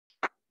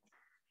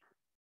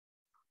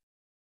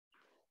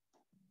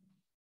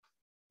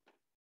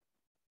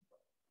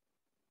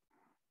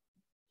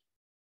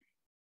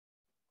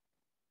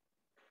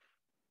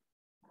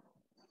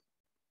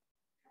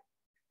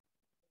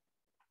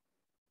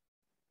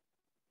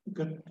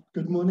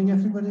Good morning,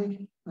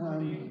 everybody.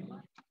 I'm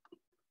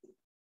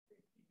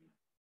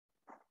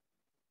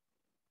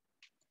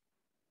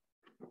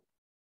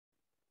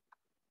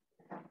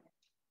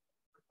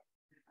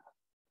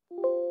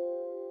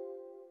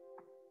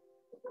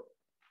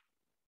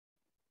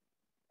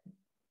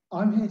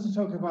here to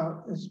talk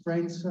about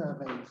Spraint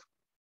surveys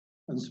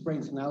and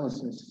Spraint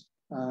analysis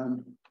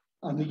and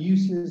the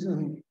uses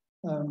and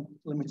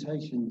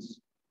limitations.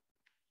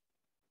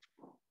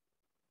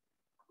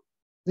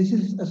 This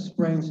is a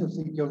Spraint of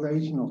the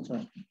Eurasian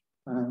otter.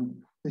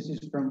 This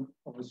is from,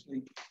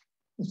 obviously,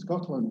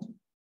 Scotland.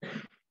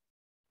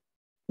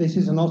 This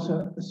is an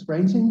otter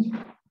sprainting,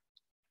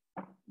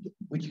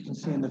 which you can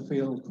see in the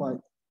field quite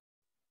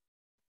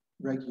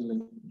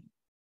regularly.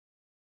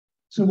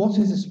 So what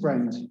is a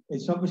spraint?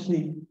 It's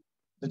obviously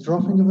the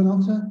dropping of an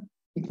otter.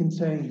 It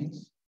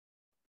contains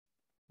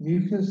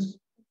mucus,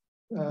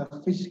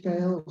 fish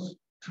scales,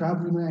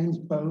 crab remains,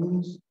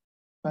 bones,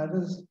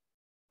 feathers,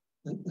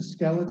 the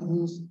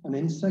skeletons and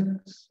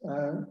insects.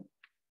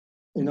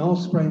 In all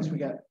spraints, we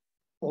get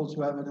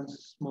also evidence of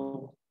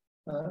small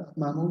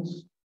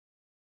mammals.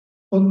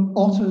 But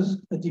otters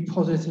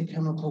deposit a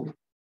chemical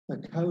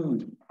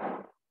code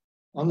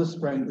on the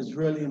spraint that's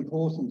really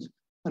important.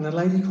 And a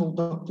lady called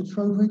Dr.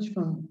 Trowbridge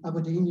from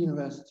Aberdeen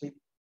University,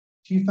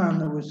 she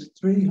found there was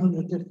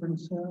 300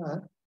 different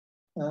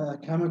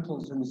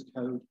chemicals in this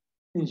code.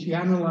 And she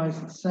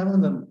analysed 7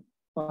 of them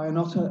by an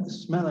otter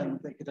smelling.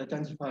 They could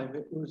identify if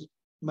it was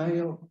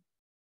male,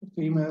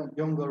 female,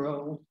 young or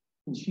old.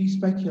 And she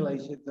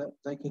speculated that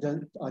they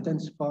could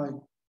identify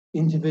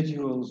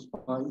individuals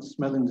by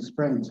smelling the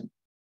spraint.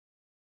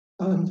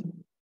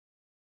 And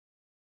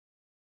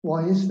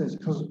why is this?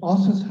 Because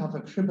otters have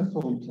a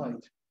cribriform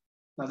plate.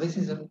 Now this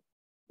is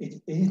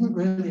it isn't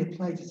really a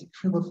plate, it's a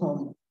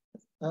cribriform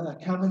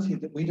cavity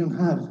that we don't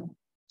have.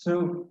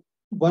 So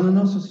when an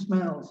otter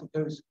smells, it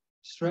goes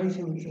straight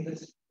into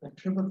this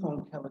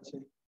cribriform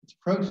cavity. It's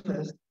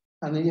processed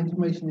and the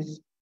information is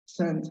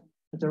sent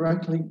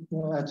directly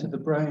to the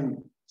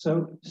brain.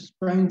 So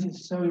spraint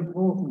is so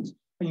important.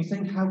 And you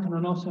think, how can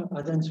an otter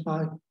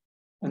identify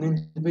an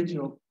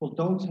individual? Well,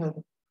 dogs have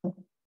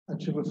a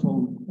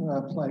cribriform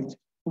plate.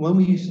 And when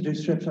we used to do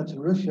strips out to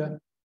Russia,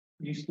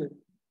 we used to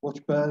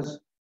watch bears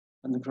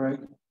and the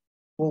great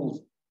wolves.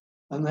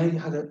 And they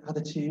had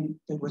a team,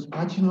 it was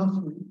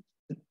Pachinov who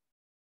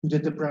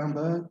did the brown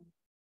bear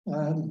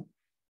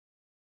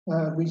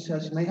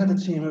research, and they had a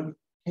team of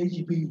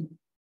KGB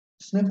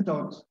sniffer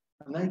dogs,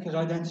 and they could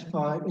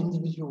identify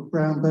individual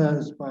brown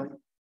bears by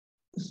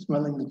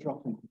smelling the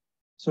dropping.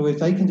 So if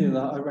they can do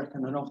that, I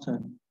reckon an otter,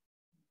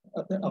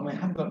 I mean, I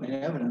haven't got any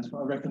evidence, but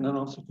I reckon an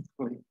otter could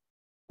probably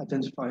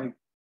identify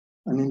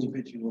an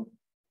individual.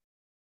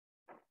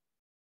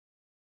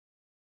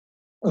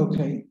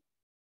 Okay,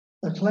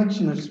 a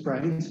collection of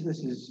spraints. This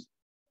is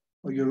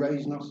a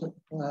Eurasian otter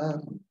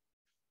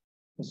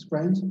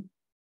spraint.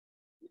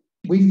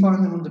 We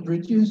find them on the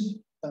bridges.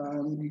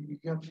 You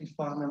can actually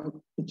find them at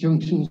the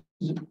junctions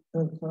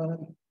of a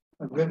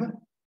river.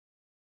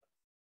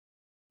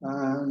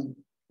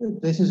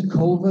 This is a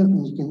culvert,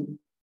 and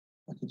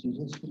I could do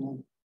this.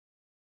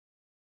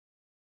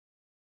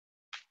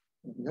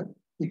 There we go.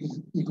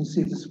 You can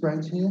see the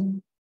spraint here.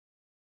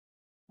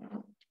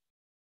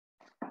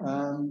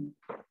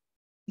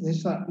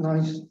 There's that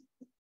nice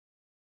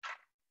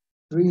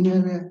green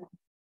area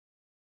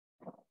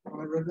on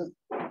the river.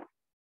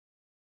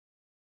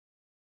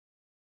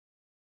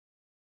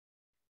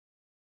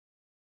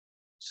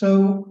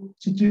 So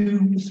to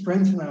do the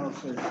spraint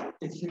analysis,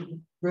 it's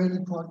really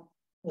quite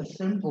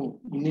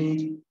simple. You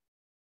need,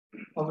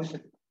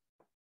 obviously,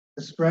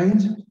 the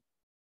spraint.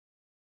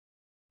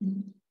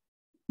 You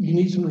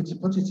need something to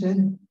put it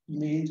in. You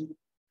need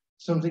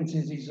something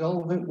to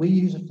dissolve it. We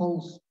use a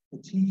false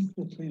teeth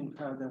cleaning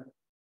powder,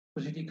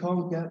 but if you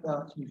can't get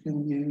that, you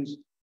can use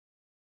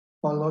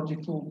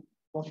biological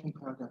washing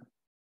powder.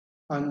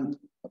 And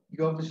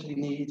you obviously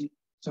need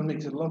something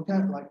to look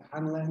at, like a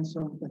hand lens,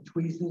 some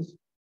tweezers,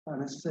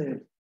 and a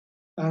sieve.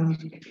 And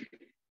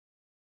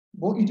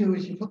what you do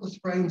is you put the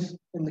spraints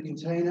in the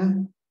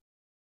container,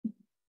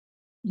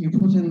 you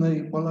put in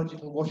the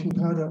biological washing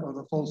powder or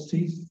the false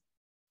teeth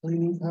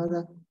cleaning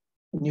powder,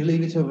 and you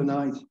leave it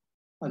overnight,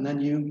 and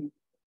then you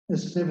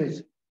sieve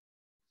it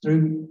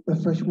through the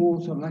fresh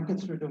water, and that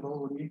gets rid of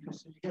all the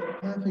mucus. So you get a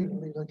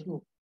perfectly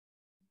little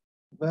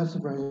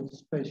vertebrae of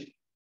this fish.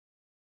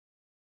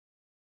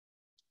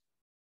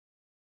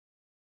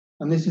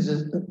 And this is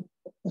a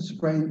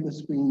spraint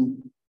that's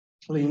been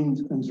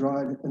cleaned and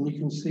dried, and you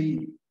can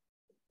see,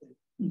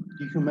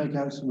 you can make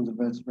out some of the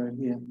vertebrae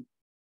here.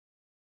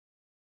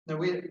 Now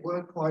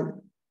we're quite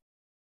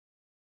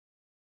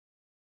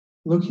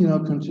lucky in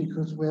our country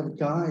because we have a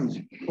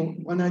guide.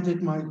 But when I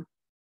did my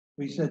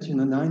research in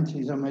the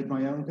 90s, I made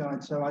my own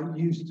guide. So I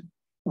used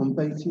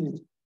unbaited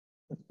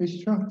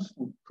fish traps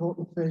and caught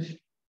the fish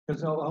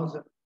because I was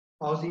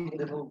eating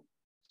little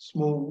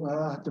small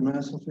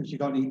demersal fish. You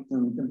can't eat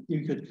them.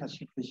 You could catch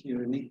your fish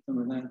here and eat them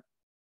and then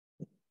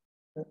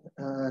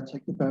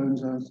take the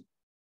bones out.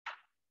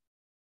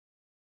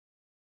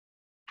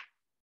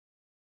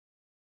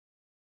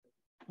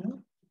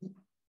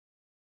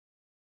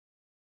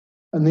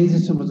 And these are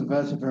some of the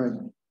vertebrae.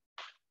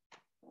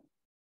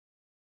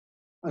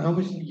 And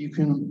obviously you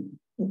can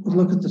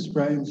look at the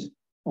sprains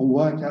and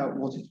work out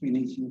what has been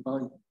eaten by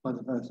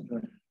the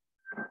vertebrae.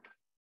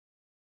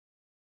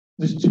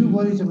 There's two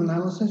ways of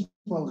analysis.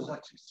 Well, there's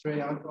actually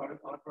three. I brought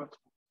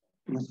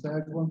in the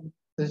third one.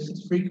 There's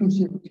the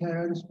frequency of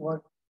occurrence,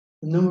 what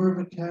the number of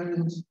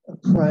occurrences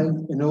of prey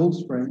in all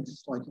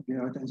sprains, like if you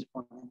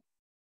identify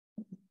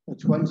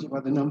 20 by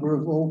the number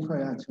of all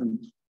prey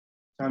items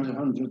times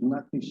 100, and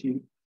that gives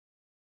you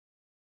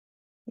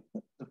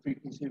the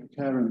frequency of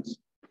occurrence.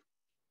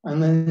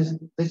 And then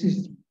this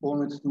is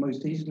one that's the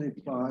most easily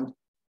applied,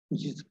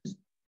 which is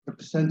the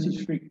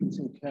percentage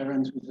frequency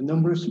occurrence with the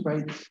number of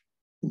sprains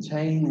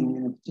containing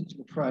in a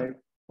particular prey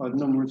by the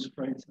number of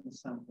sprains in the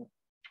sample.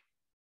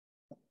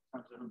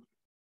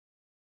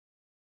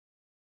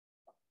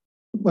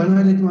 When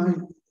I did my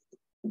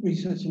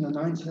research in the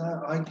 90s,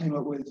 I came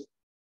up with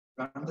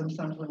random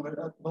sampling.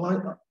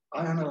 Well,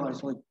 I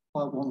analysed like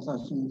about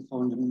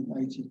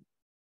 1,480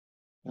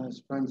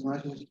 sprains, and I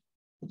just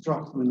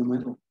dropped them in the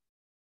middle.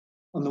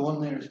 And the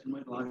one nearest the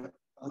middle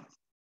I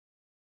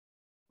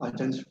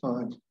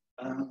identified.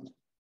 And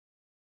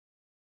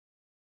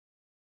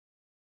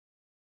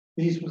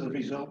these were the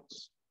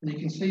results. And you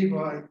can see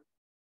by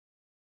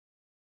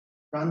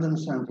random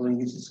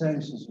sampling, it's the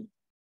same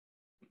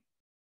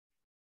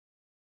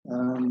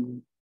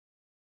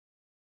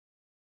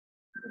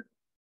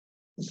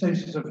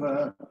sort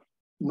of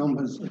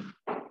numbers of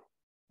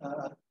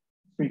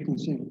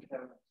frequency of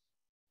occurrence.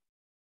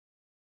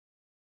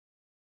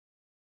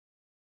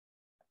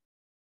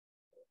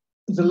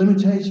 The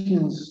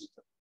limitations,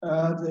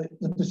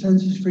 the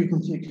percentage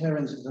frequency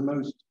occurrence is the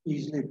most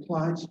easily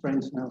applied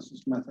sprains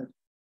analysis method.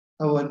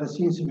 However, there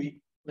seems to be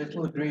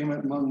little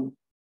agreement among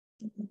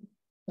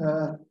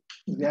the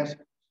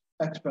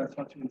experts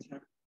how to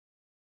interpret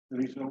the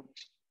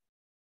results.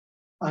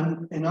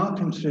 And in our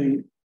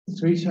country,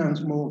 3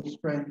 times more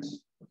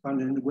sprains are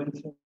found in the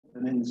winter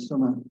than in the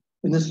summer.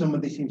 In the summer,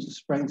 they seem to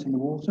sprain in the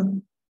water.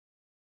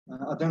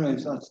 I don't know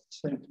if that's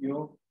the same for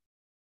your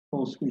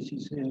 4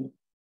 species here.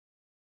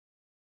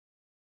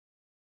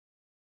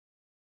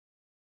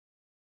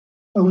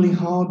 Only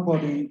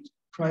hard-bodied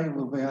prey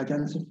will be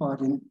identified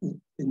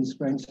in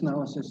sprains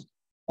analysis.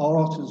 Our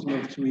otters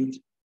love to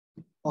eat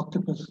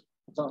octopus.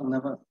 That will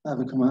never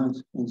ever come out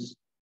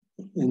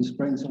in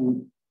sprains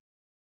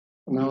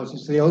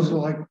analysis. They also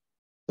like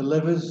the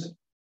livers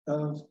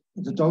of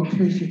the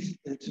dogfish.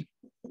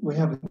 We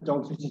have a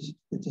dogfish.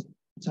 It's a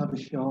type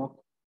of shark,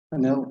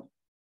 and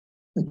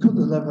they cut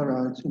the liver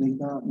out and eat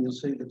that, and you'll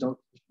see the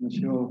dogfish on the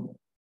shore.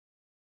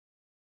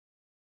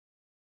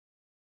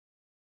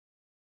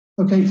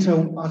 Okay,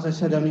 so as I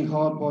said, only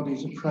hard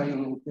bodies of prey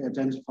will be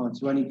identified.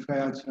 So any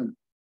prey item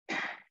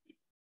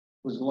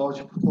with a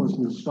larger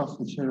proportion of soft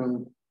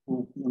material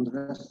will be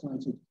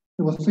underestimated.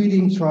 There were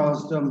feeding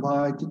trials done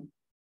by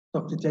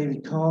Dr.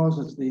 David Cars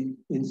of the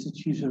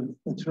Institute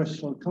of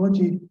Terrestrial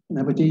Ecology in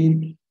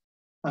Aberdeen,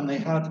 and they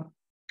had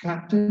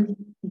captive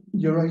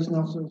Eurasian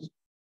otters,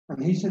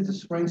 and he said the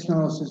sprains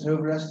analysis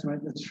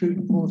overestimate the true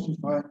proportions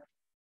by a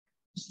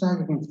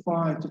staggering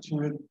 5 to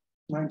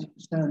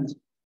 290%,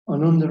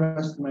 and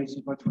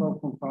underestimated by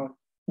 12.5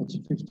 to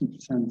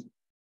 50%.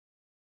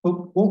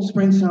 But what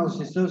sprains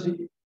analysis does,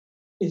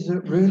 is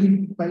a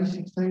really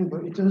basic thing,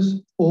 but it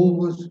does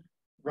always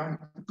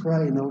rank the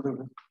prey in order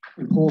of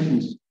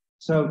importance.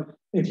 So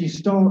if you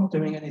start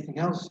doing anything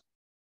else,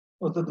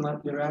 other than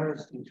that, your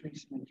errors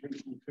increase and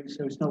increase and increase,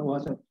 so it's not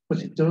worth it.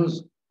 But it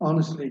does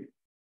honestly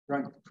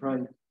rank the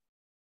prey.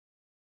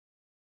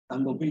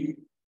 And we'll be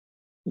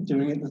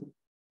doing it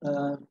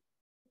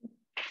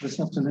this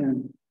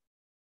afternoon.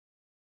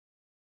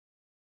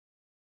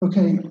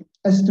 Okay,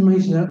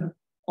 estimated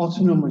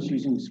otter numbers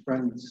using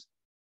sprains.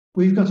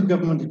 We've got a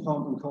government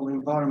department called the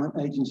Environment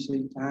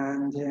Agency,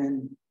 and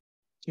in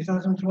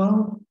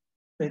 2012,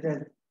 they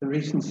did the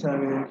recent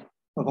survey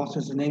of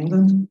otters in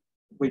England.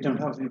 We don't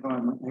have the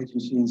Environment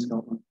Agency in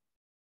Scotland.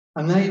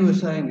 And they were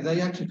saying,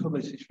 they actually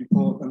published this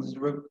report, and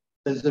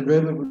there's a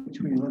river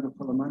between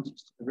Liverpool and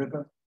Manchester, the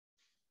river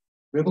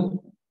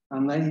Ribble,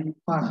 and they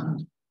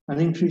found an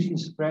increase in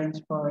sprains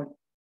by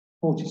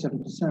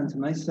 47%.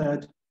 And they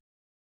said,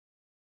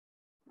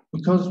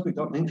 because we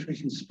got an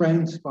increase in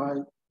sprains by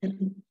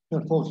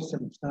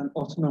 47%,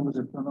 otter numbers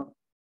have gone up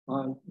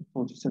by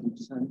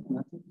 47%. And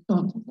I think,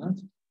 don't do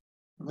that.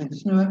 I mean,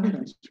 there's no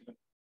evidence for it.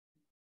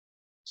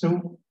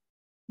 So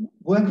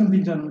work can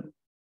be done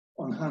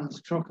on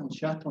Hans Truck and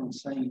Shetland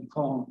saying you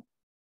can't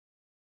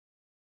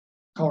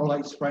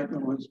correlate spraint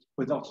numbers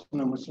with otter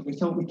numbers. So we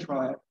thought we'd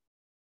try it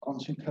on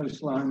 2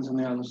 coastlines on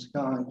the Isle of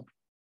Skye.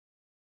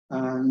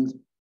 And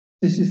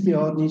this is the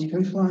Ardnage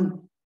coastline.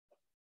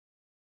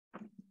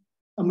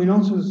 I mean,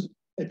 otters,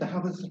 if the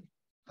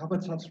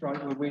habitats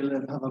right where we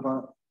live have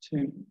about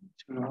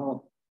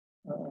 2.5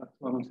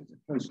 kilometres of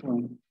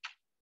coastline.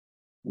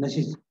 And this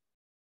is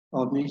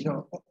Ardnage.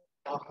 Our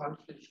house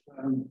is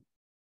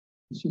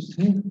just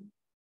here.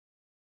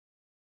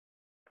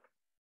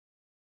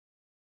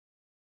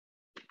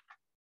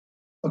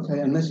 Okay,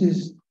 and this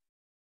is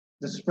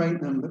the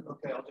Spraint number,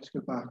 okay, I'll just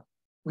go back.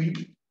 We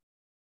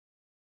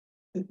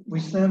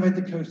surveyed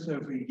the coast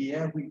over a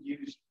year.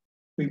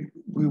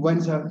 We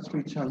went out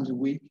 3 times a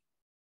week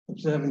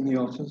observing the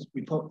otters.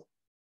 We put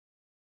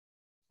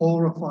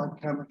 4 or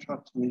 5 camera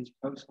traps on each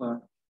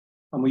coastline.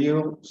 And we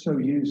also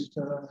used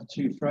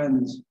 2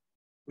 friends.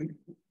 We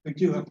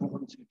do have more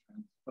than 2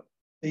 friends, but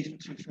these were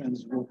 2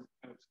 friends who walked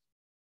the coast.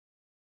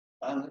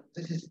 And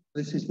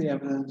this is the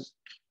evidence.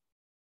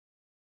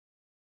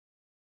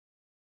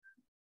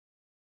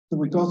 So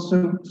we got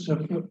so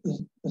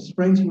the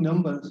Sprainting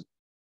numbers,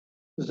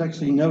 there's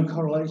actually no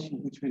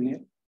correlation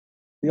between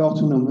the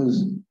otter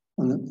numbers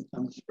and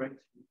the Sprainting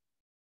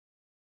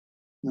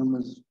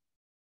numbers.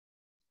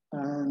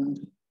 And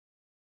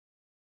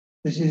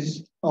this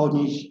is our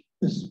niche,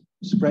 this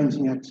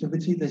Sprainting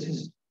activity. This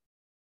is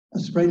a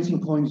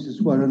Sprainting point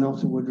is where an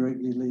otter would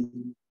regularly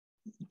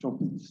drop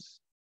its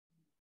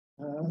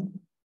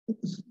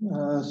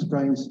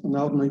sprains. And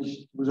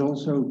ordinarily, there was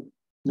also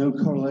no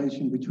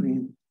correlation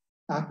between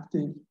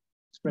active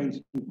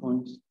Sprainting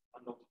points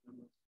and otter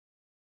numbers.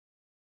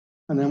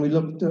 And then we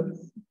looked at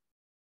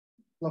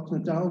Loch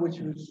Nadal, which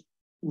was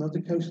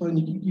another coastline.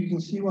 You can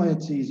see why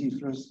it's easy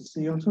for us to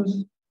see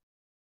otters,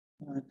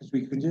 because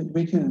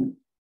we can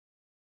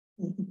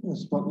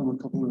spot them a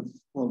couple of,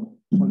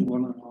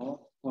 21.5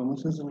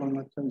 kilometers along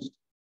that coast.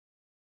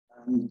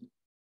 And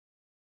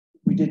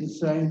we did the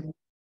same,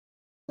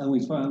 and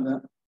we found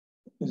that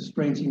the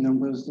Sprainting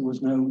numbers, there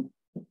was no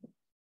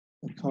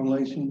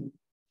correlation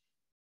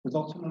with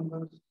otter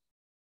numbers,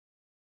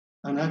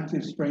 and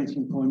active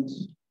Sprainting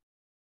points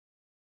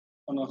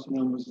on otter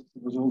numbers,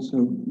 there was also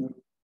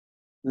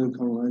no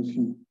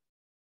correlation.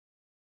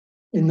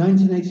 In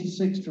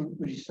 1986,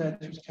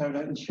 research was carried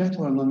out in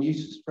Shetland on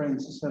use of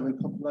sprains to survey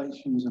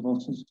populations of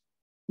otters.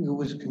 It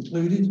was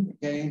concluded,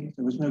 again,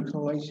 there was no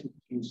correlation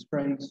between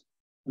sprains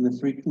and the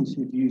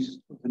frequency of use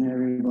of an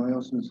area by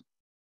otters.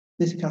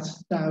 This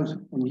cast doubt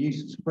on the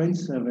use of sprain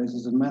surveys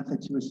as a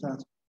method to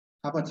assess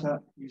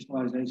habitat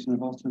utilization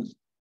of otters.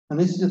 And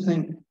this is the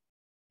thing,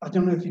 I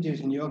don't know if you do it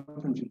in your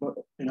country, but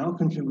in our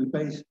country, we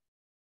base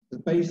the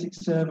basic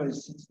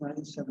surveys since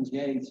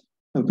 1978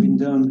 have been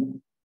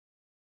done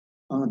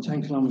on a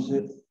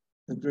 10-kilometer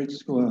grid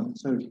square.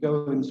 So if you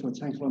go into a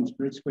 10-kilometer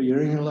grid square, you're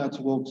only allowed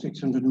to walk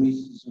 600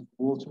 meters of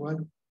waterway.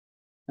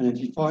 And if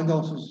you find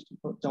otters, you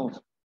put a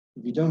dot.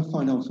 If you don't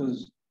find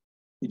otters,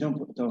 you don't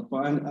put a dot.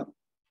 But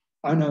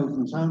I know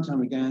from time and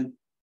time again,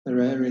 there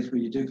are areas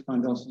where you do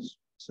find otters.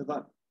 So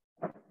that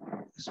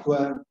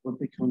square will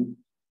become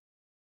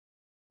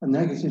a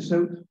negative.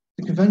 So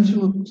the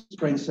conventional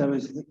sprain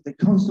surveys, they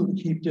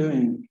constantly keep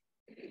doing,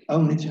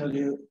 only tell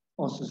you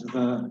otters are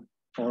there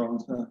or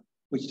aren't there,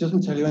 which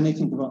doesn't tell you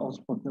anything about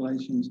otter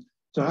populations.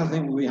 So I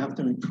think we have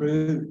to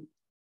improve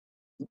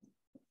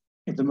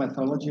the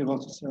methodology of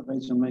otter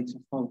surveys and make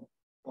them far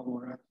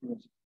more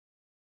accurate.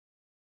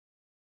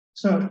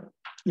 So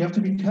you have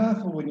to be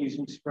careful when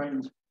using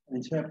sprains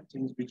and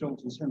interpreting the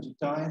results in terms of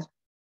diet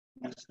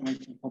and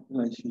estimating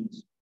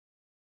populations.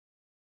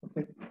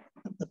 Okay,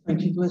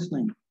 thank you for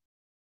listening.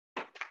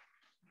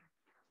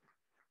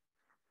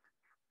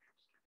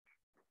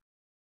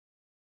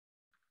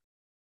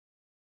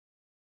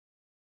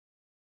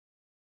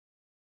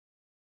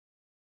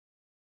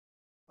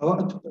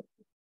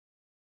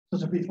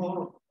 So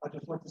before, I'd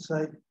just like to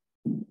say,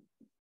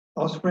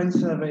 our Spraint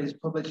survey is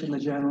published in the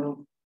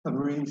Journal of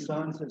Marine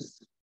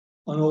Scientists,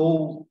 and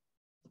all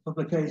the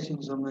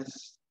publications on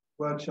this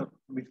workshop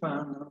can be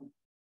found on,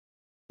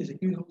 is it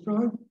Google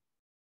Drive?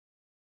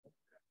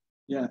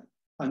 Yeah,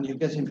 and you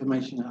get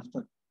information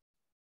after.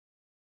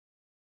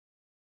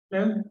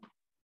 Hello,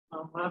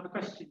 I have a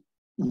question.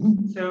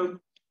 So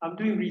I'm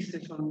doing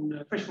research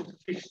on freshwater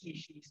fish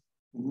species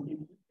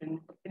in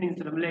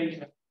Peninsular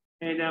Malaysia,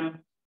 and I'm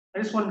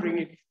just wondering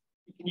if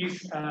you can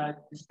use the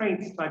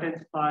sprains to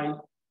identify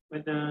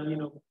whether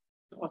the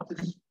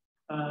otters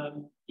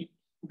eat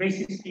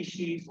invasive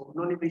species or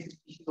non-invasive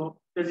species, or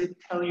does it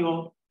tell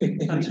you? It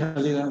can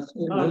tell you that.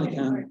 It really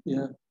can. Right.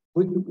 Yeah,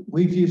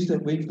 we've used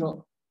it. We've got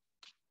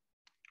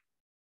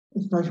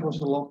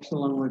freshwater lochs a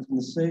long way from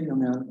the sea on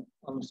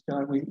the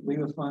sky. We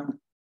were found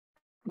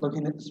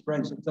looking at the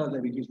sprains of that they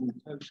were using the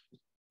coast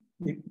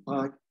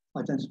by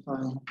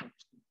identifying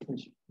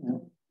fish. Yeah.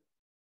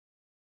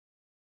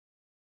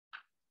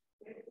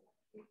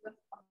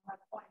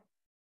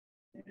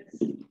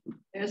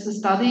 There's a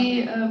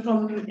study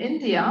from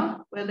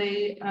India where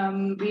they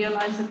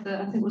realized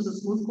that I think it was the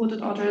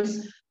smooth-coated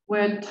otters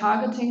were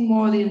targeting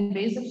more the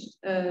invasive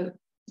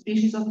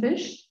species of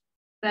fish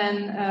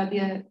than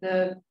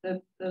the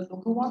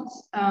local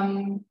ones.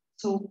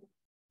 So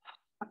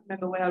I can't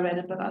remember where I read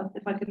it, but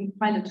if I can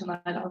find it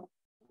tonight, I'll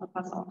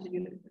pass it on to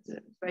you. It's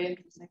very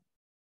interesting.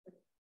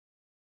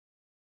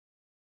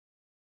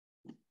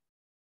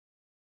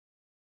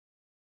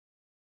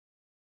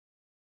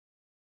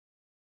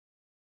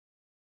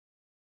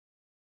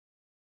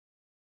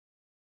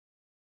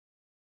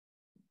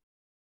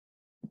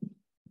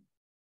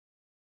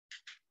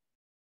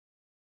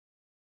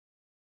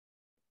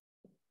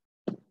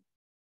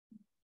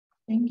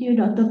 Thank you,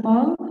 Dr.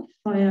 Paul,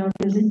 for your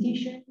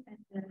presentation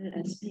and the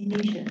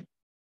explanation.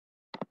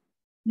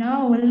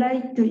 Now I would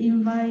like to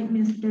invite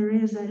Mr.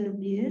 Reza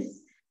Lubis.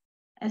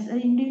 As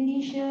an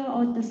Indonesia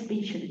otter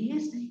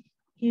specialist,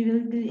 he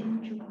will do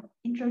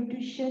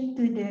introduction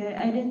to the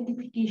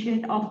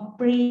identification of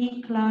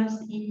prey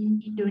class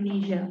in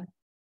Indonesia.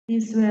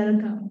 Please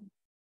welcome.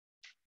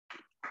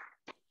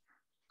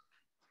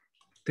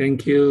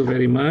 Thank you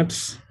very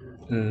much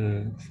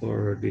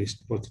for this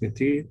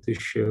opportunity to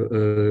show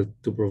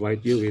to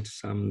provide you with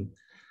some.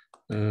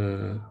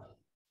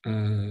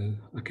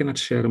 I cannot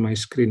share my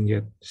screen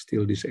yet;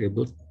 still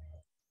disabled.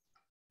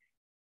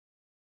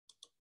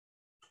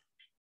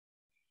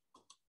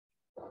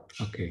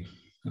 Okay.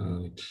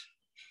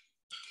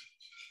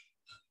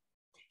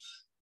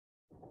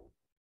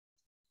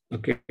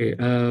 Okay.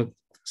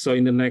 So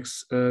in the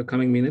next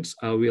coming minutes,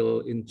 I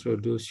will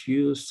introduce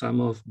you some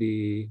of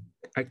the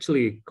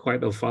actually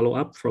quite a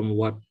follow-up from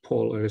what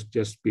Paul has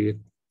just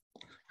been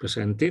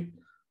presented,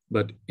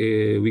 but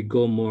we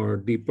go more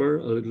deeper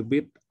a little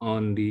bit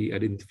on the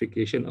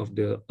identification of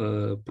the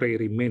prey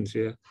remains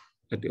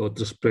at the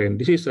otter spraint.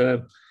 This is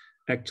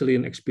actually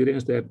an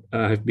experience that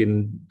have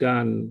been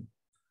done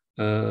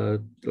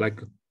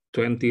like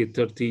 20,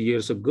 30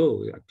 years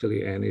ago,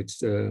 actually, and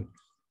it's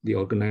the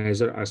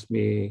organizer asked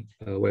me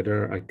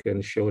whether I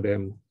can show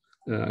them,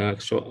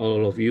 show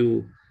all of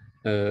you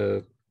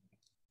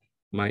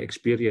my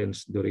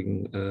experience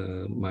during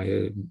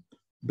my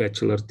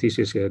bachelor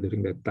thesis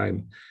during that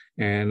time.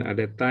 And at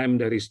that time,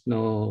 there is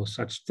no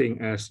such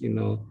thing as,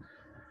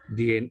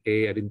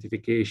 DNA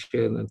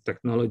identification and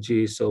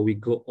technology. So we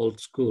go old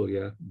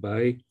school,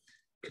 by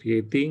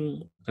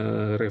creating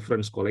a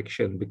reference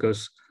collection,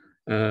 because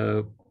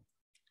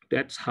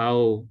that's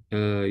how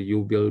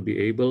you will be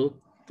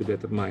able to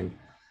determine.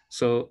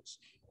 So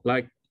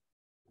like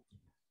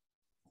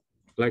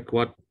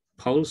what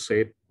Paul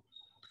said,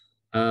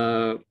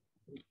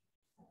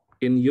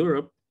 in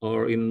Europe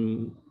or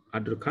in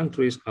other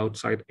countries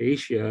outside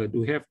Asia,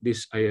 we have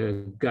this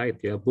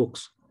guide,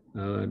 books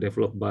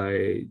developed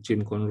by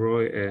Jim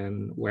Conroy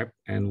and Webb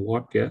and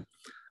Watt,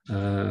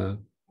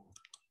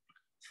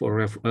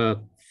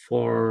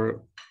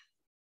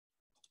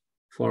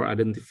 for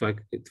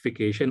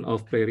identification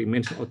of prey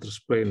remains in otter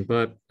spraint.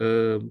 But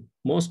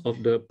most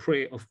of the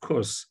prey, of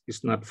course,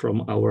 is not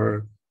from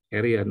our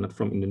area, not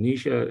from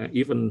Indonesia,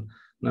 even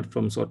not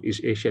from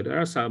Southeast Asia. There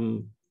are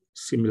some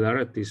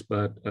similarities,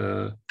 but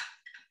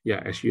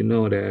as you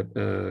know that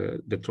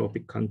the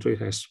tropic country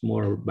has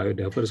more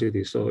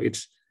biodiversity, so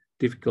it's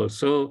difficult.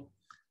 So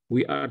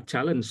we are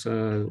challenged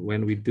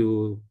when we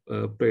do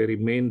prey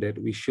remain that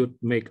we should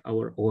make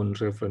our own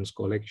reference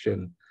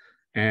collection.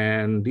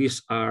 And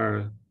these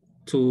are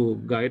two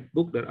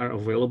guidebooks that are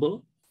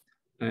available.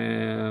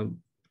 It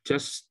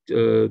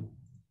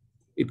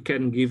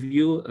can give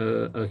you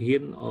a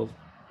hint of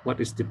what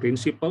is the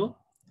principle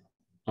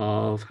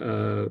of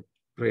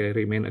prey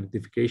remain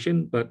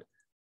identification, but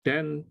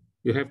then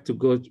you have to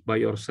go by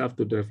yourself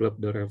to develop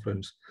the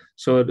reference.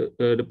 So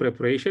the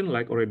preparation,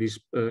 like already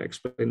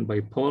explained by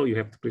Paul, you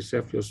have to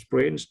preserve your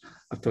sprains.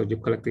 After you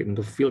collect it in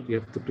the field, you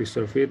have to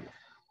preserve it.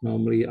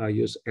 Normally I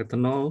use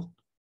ethanol.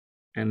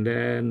 And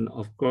then,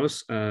 of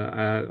course,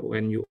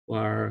 when you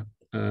are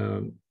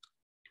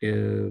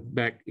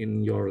back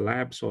in your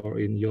labs or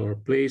in your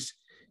place,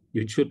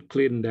 you should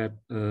clean that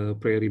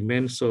prey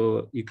remains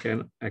so you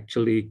can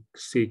actually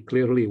see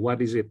clearly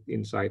what is it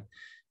inside.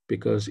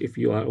 Because if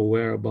you are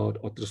aware about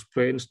otter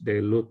sprains, they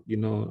look,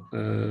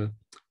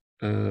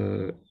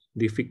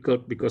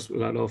 difficult because a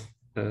lot of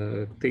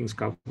things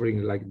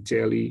covering like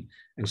jelly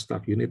and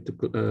stuff. You need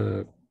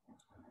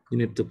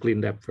to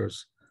clean that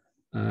first.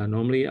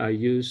 Normally, I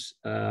use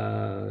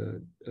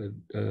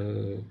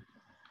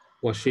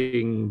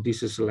washing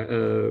dishes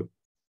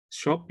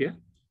soap,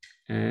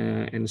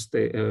 and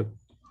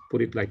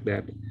put it like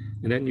that.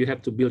 And then you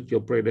have to build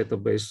your prey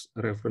database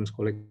reference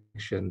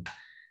collection.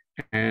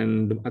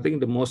 And I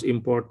think the most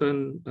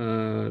important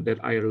that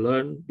I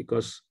learned,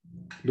 because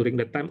during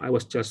that time I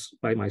was just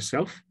by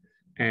myself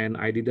and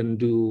I didn't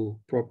do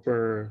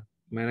proper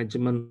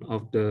management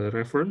of the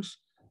reference.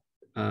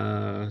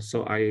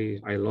 So I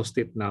lost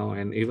it now,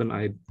 and even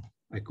I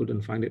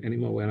couldn't find it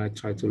anymore when I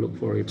tried to look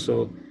for it.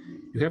 So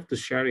you have to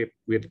share it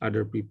with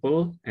other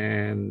people,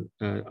 and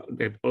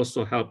that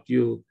also helped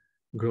you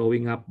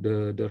growing up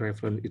the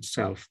reference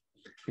itself.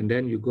 And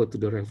then you go to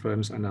the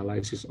reference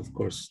analysis, of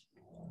course.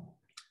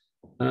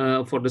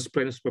 For the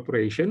sprains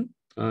preparation,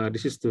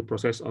 this is the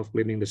process of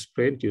cleaning the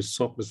spraint. You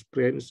soak the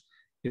sprains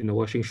in a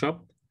washing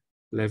shop,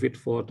 leave it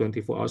for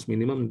 24 hours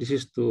minimum. This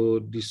is to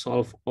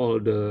dissolve all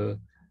the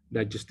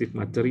digestive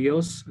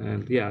materials.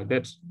 And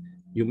that's,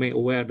 you may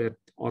aware that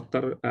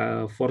otter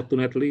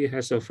fortunately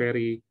has a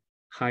very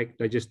high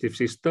digestive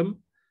system,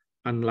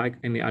 unlike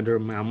any other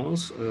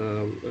mammals.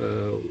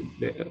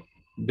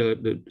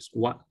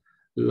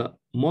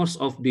 Most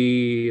of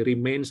the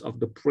remains of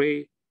the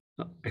prey,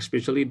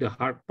 especially the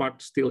hard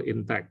part, still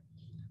intact.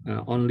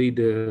 Only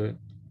the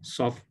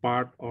soft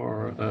part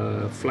or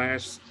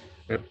flesh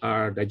that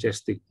are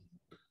digested.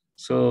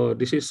 So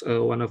this is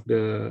one of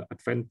the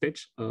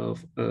advantage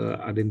of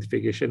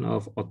identification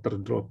of otter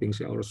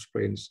droppings or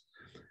spraints.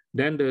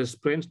 Then the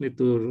spraints need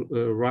to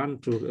run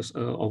through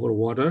over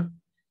water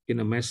in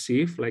a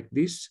massive like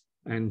this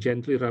and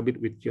gently rub it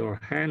with your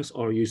hands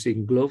or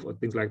using glove or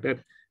things like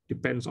that.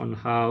 Depends on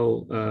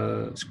how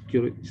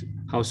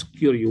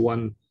secure you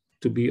want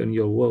to be on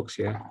your works.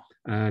 Yeah,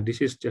 this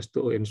is just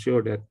to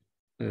ensure that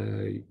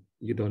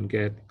you don't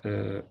get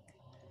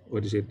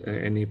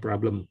any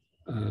problem,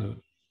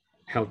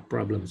 health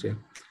problems. Yeah,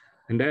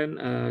 and then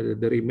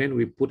the remain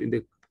we put in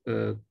the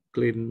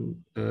clean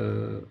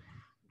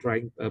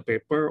drying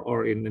paper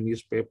or in the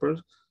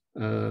newspaper,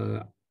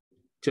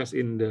 just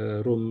in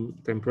the room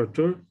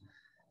temperature.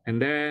 And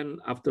then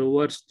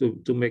afterwards,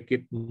 to make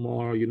it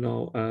more,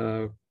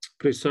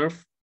 preserved,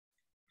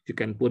 you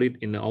can put it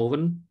in the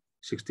oven,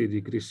 60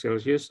 degrees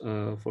Celsius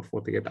for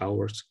 48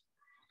 hours.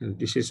 And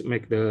this is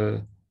make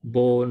the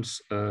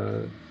bones,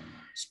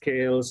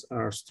 scales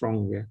are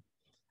strong. Yeah.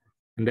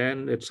 And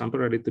then it's sample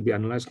ready to be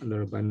analyzed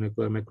under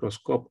binocular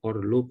microscope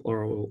or loop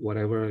or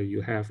whatever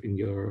you have in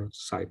your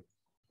site.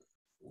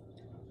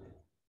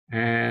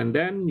 And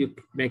then you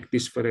make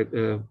this prey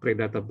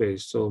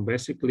database. So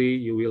basically,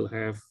 you will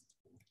have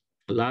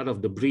a lot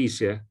of debris,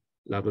 yeah,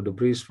 a lot of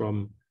debris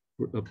from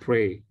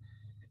prey.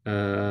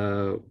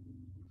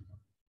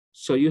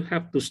 So you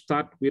have to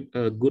start with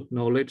a good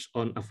knowledge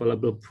on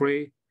available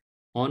prey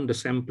on the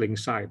sampling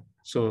site.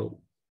 So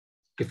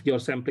if your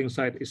sampling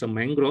site is a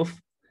mangrove,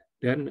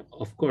 then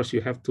of course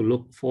you have to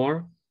look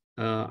for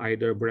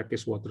either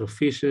brackish water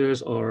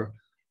fishes or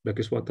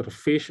brackish water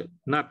fish,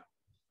 not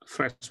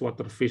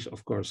freshwater fish,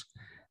 of course.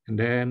 And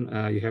then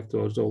you have to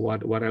also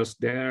what else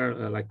there,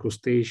 like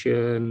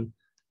crustacean,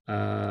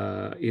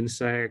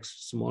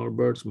 insects, small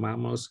birds,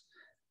 mammals.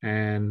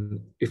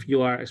 And if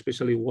you are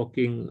especially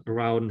walking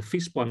around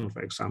fish pond,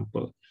 for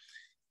example,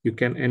 you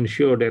can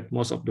ensure that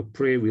most of the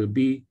prey will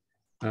be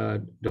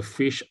the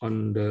fish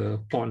on the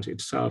ponds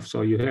itself.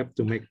 So you have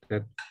to make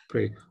that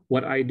prey.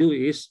 What I do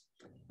is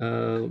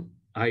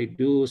I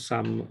do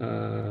some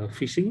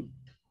fishing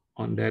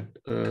on that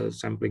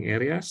sampling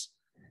areas.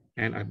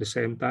 And at the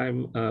same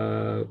time,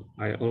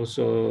 I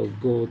also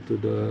go to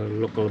the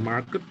local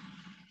market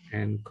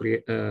and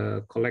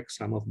collect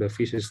some of the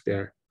fishes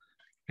there.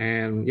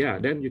 And yeah,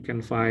 then you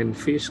can find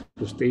fish,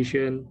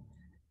 crustacean,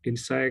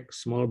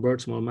 insects, small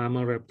birds, small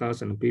mammal,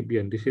 reptiles, and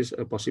amphibian. This is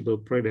a possible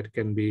prey that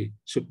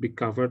should be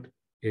covered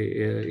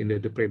in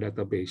the prey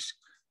database.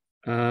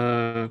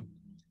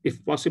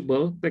 If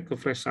possible, take a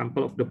fresh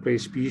sample of the prey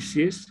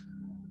species.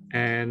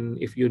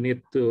 And if you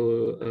need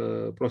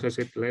to process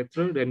it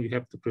later, then you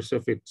have to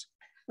preserve it,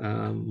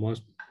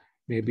 most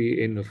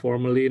maybe in the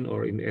formalin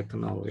or in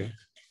ethanol. Yeah.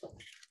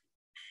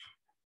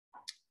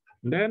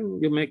 Then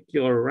you make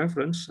your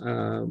reference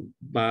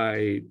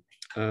by,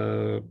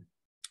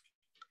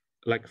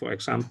 like for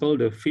example,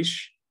 the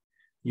fish.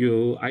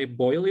 I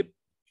boil it,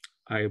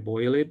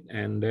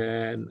 and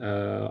then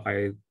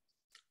I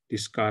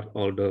discard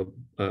all the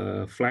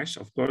flesh,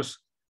 of course.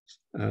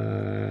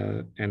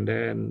 And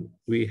then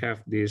we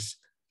have these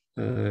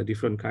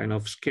different kind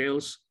of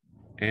scales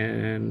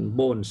and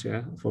bones,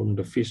 yeah, from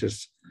the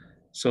fishes.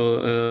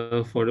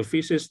 So for the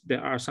fishes,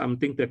 there are some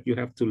things that you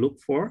have to look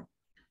for.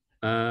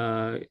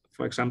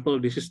 For example,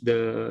 this is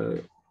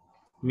the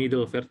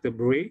middle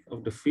vertebrae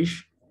of the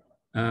fish.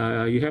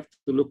 You have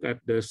to look at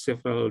the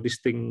several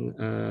distinct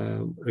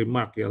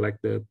remarks, yeah,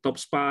 like the top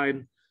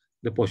spine,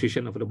 the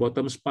position of the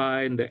bottom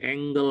spine, the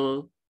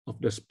angle of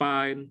the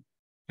spine,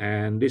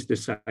 and this the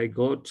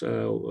zygote,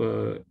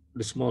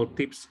 the small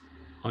tips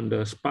on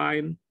the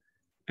spine,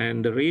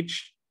 and the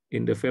ridge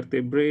in the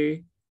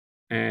vertebrae,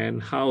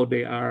 and how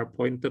they are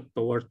pointed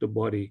towards the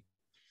body.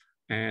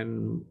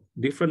 And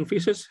different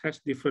fishes has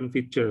different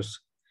features.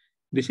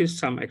 This is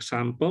some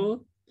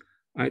example.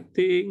 I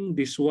think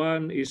this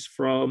one is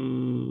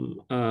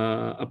from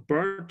a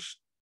perch,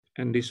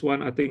 and this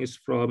one I think is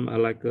from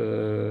like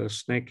a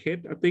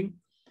snakehead, I think.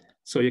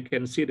 So you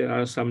can see there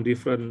are some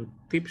different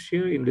tips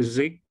here in the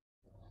zig,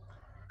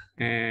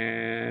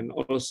 and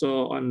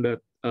also on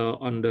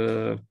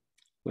the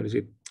what is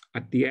it,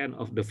 at the end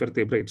of the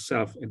vertebrae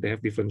itself, and they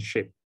have different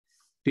shape.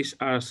 These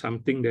are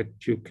something that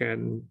you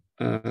can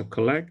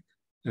collect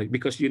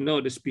because you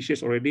know the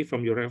species already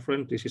from your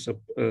reference. This is a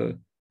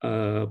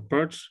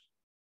perch,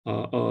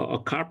 a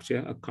carp,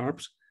 yeah, a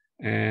carp,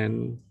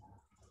 and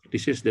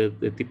this is the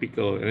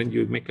typical. And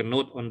you make a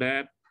note on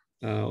that.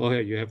 Oh,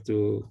 yeah, you have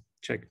to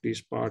check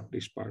this part,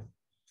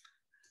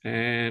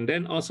 and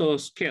then also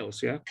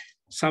scales. Yeah,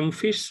 some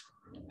fish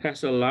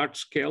has a large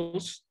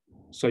scales,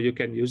 so you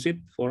can use it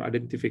for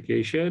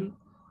identification.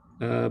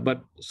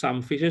 But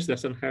some fishes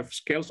doesn't have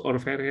scales or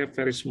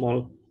very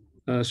small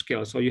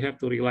scales, so you have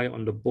to rely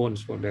on the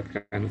bones for that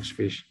kind of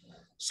fish.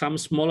 Some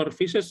smaller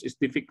fishes is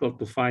difficult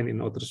to find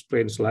in otter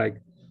sprains, like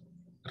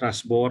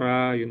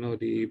rasbora, you know,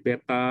 the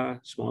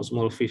betta,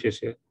 small fishes.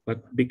 Yeah,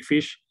 but big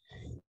fish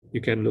you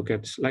can look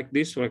at like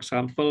this. For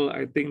example,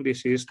 I think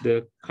this is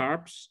the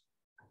carps,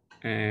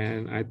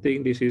 and I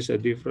think this is a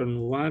different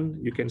one.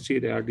 You can see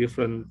there are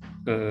different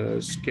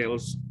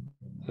scales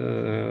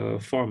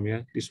form.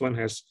 Yeah, this one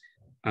has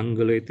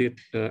angulated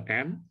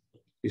end.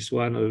 This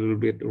one a little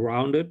bit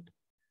rounded,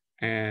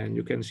 and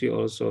you can see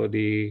also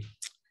the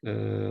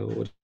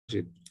what is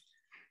it?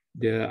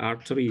 The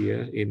artery,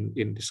 yeah,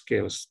 in the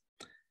scales.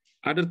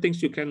 Other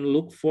things you can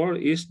look for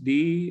is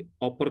the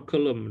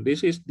operculum.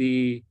 This is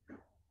the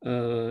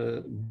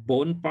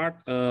bone part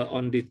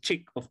on the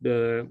cheek of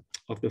the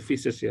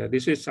fishes. Yeah,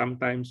 this is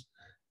sometimes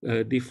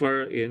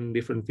differ in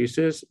different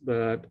fishes,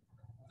 but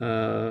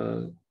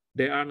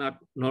they are not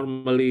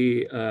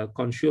normally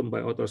consumed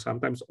by otter.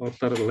 Sometimes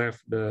otter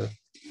left the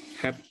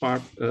head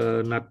part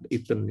not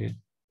eaten. Yeah,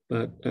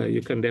 but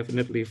you can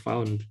definitely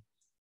find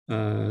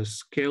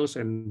scales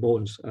and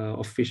bones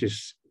of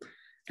fishes.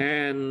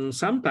 And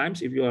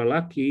sometimes, if you are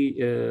lucky,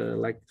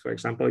 like for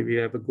example, if you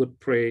have a good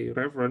prey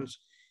reference,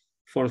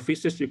 for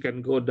fishes, you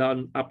can go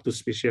down up to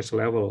species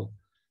level.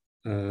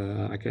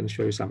 I can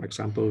show you some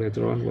example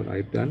later on what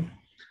I've done.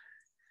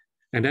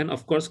 And then,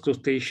 of course,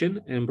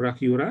 crustacean and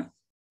brachyura.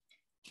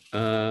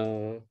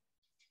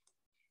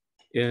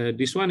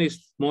 This one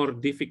is more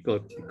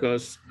difficult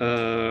because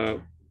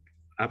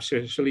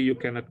especially you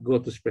cannot go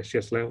to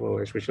species level,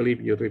 especially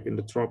if you live in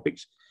the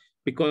tropics,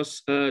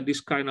 because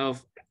this kind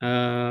of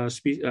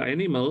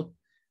animal,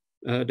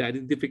 the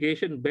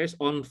identification based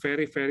on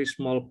very, very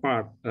small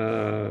part.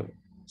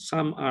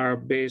 Some are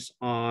based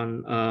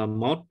on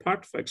mouth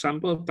part, for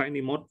example,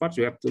 tiny mouth parts.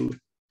 You have to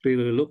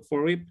really look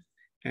for it.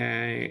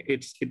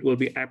 It will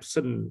be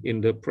absent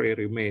in the prey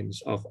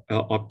remains of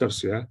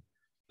otters. Yeah,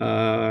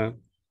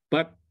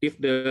 but if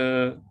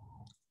the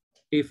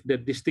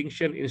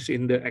distinction is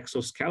in the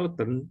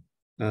exoskeleton,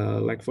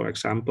 like for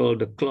example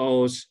the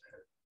claws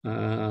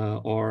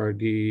or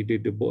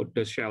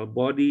the shell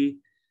body,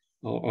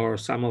 or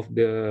some of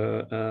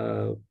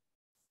the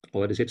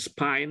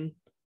spine,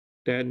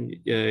 then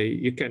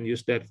you can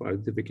use that for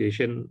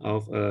identification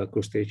of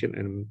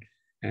crustacean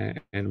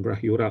and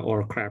brachyura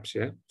or crabs.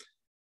 Yeah,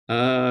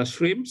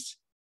 shrimps.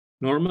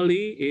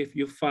 Normally, if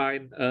you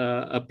find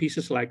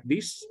pieces like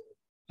this,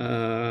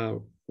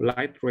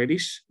 light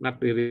reddish,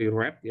 not really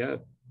red, yeah,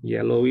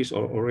 yellowish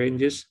or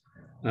oranges,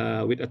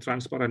 with a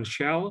transparent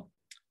shell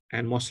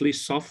and mostly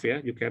soft.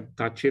 Yeah, you can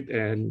touch it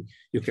and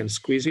you can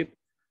squeeze it.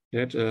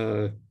 That's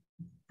a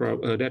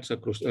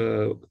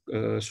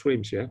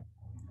shrimps. Yeah,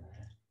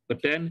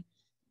 but then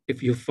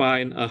if you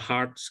find a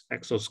hard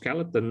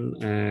exoskeleton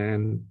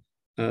and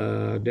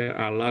there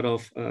are a lot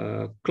of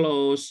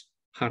claws,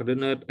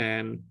 hardened,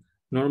 and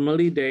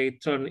normally they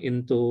turn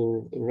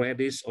into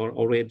reddish or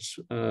orange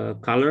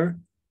color,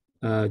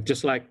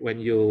 just like when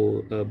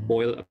you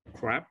boil a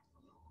crab,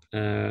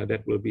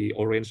 that will be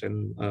orange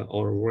and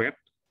or red.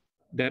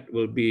 That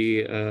will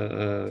be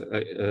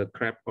a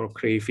crab or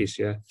crayfish.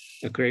 Yeah,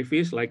 a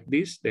crayfish like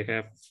this, they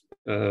have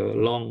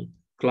long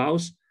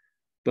claws,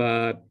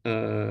 but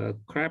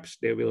crabs,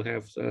 they will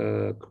have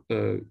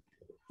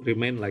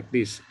remain like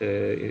this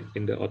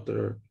in the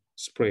otter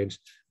sprains.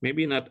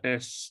 Maybe not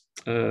as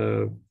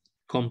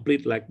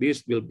complete like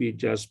this, will be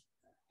just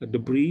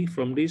debris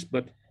from this,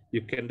 but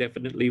you can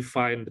definitely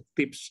find the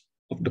tips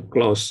of the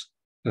claws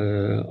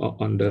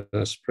on the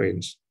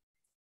sprains.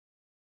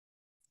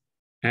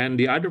 And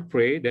the other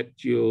prey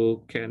that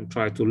you can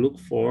try to look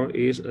for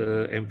is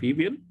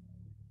amphibian,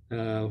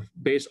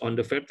 based on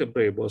the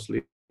vertebrae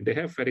mostly. They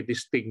have very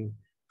distinct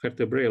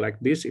vertebrae like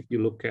this. If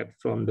you look at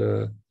from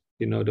the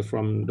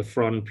from the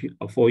front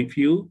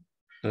view,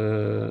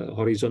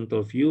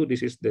 horizontal view,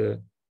 this is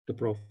the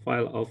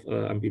profile of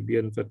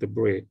amphibian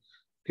vertebrae.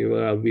 They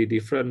will be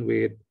different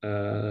with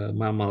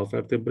mammal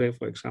vertebrae,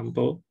 for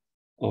example,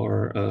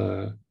 or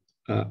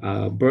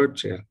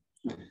birds. Yeah.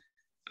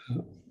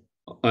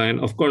 And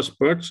of course,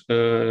 birds,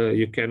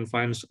 you can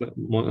find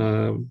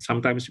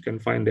sometimes you can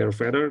find their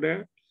feather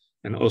there,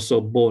 and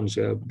also bones.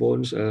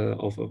 Bones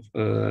of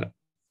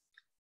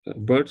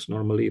birds,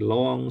 normally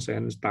long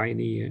and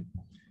tiny.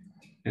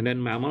 And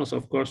then mammals,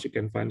 of course, you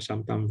can find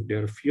sometimes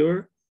their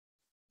fur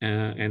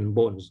and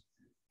bones.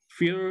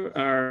 Fur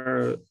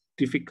are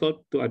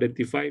difficult to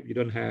identify if you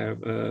don't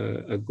have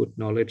a good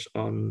knowledge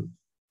on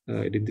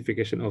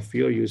identification of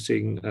fur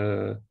using.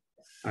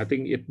 I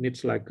think it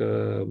needs like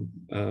a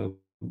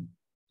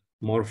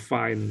more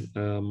fine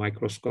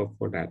microscope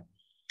for that.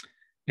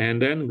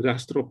 And then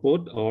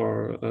gastropod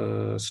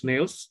or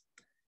snails,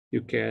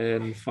 you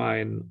can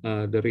find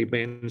the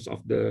remains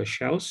of the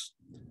shells.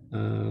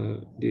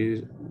 In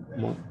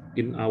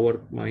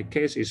my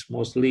case is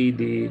mostly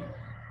the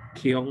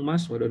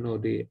Kiongmas, I don't know,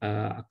 the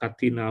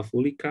Acatina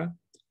fulica.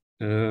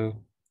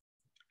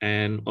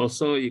 And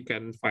also you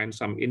can find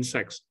some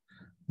insects.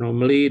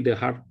 Normally the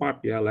hard part,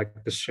 yeah,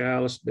 like the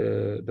shells,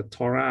 the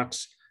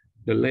thorax,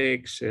 the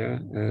legs. Yeah,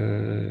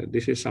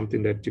 this is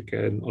something that you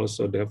can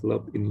also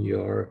develop in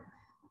your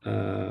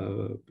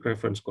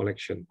reference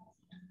collection.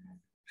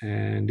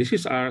 And this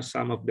is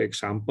some of the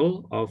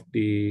example of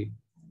the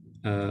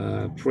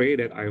prey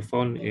that I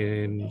found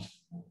in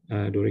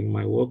during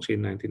my works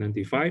in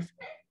 1995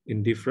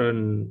 in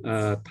different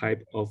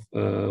type of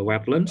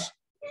wetlands,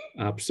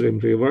 upstream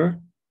river,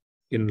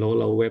 in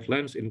low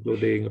wetlands,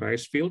 including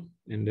rice field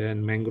and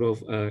then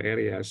mangrove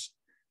areas.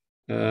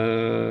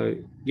 As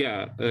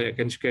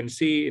you can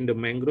see in the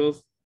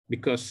mangrove,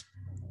 because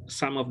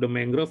some of the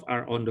mangrove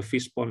are on the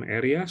fish pond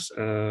areas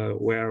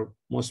where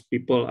most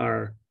people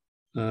are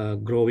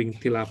growing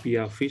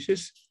tilapia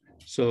fishes.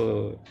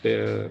 So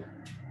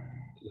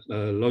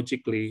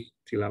logically,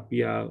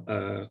 tilapia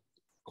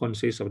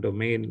consists of the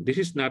main. This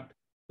is not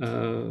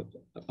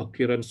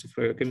occurrence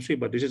frequency,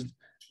 but this is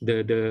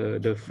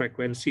the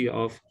frequency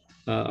of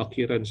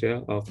occurrence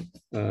of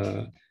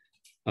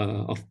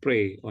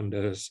prey on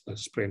the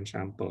Spraint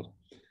sample.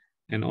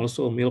 And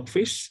also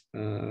milkfish,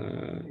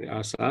 there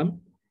are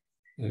some.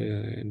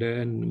 And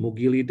then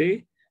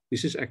Mugilidae,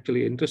 this is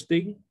actually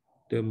interesting.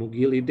 The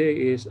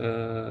Mugilidae is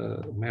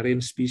a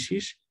marine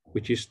species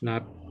which is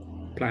not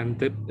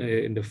planted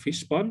in the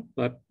fish pond,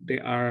 but they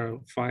are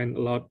found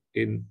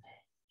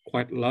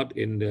quite a lot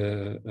in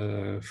the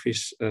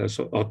fish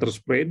otter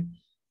Spraint,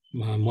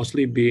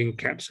 mostly being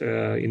caught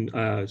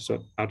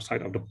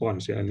outside of the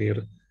ponds,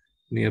 near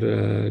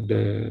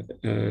the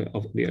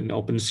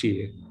open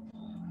sea.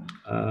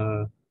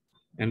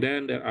 And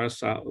then there are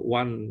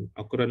one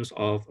occurrence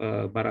of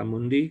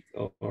barramundi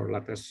or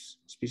lattes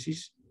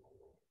species.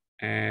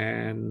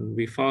 And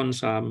we found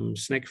some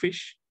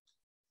snakefish,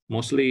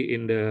 mostly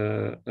in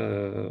the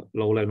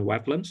lowland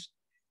wetlands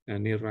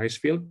near rice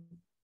field.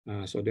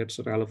 So that's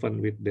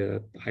relevant with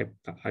the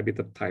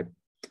habitat type.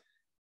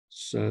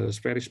 So it's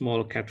very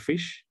small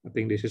catfish. I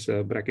think this is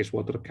a brackish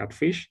water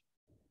catfish.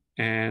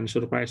 And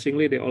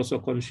surprisingly, they also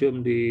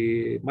consume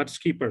the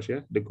mudskippers,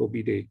 the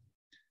gobiidae.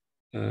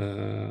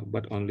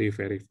 But only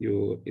very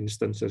few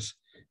instances,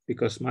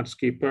 because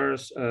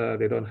mudskippers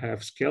they don't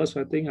have scales,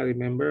 I think I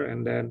remember,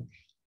 and then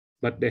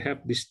but they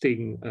have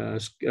distinct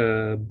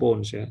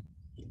bones.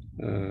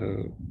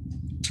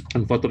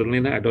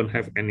 Unfortunately, I don't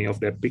have any of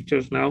their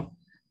pictures now.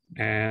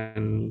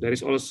 And there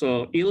is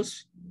also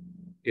eels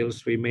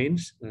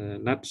remains,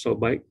 not so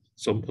big,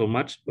 so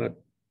much, but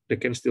they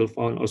can still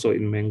found also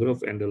in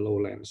mangrove and the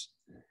lowlands.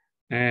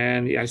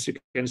 And as you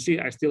can see,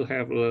 I still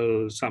have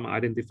some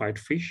identified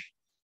fish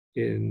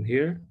in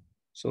here.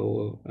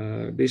 So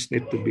this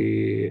need to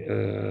be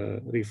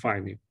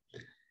refined.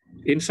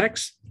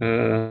 Insects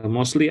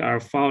mostly are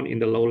found in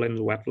the lowland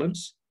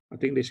wetlands. I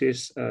think this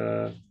is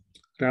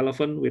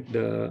relevant with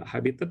the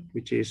habitat,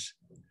 which is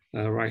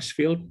rice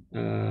field,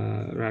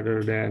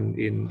 rather than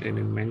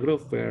in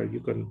mangrove, where you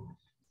can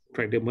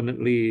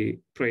predominantly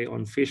prey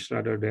on fish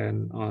rather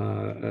than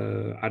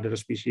other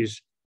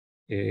species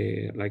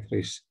like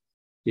this.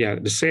 Yeah,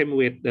 the same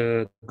with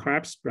the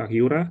crabs,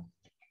 Brachyura.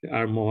 They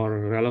are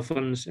more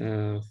relevant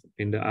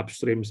in the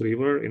upstream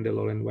river, in the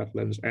lowland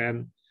wetlands,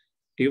 and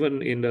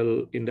even in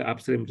the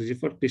upstream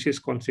river. This is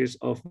consists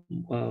of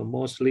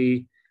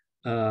mostly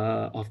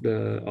of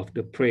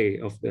the prey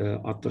of the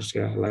otters,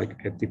 like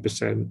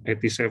 87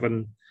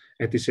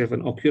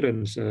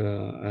 occurrence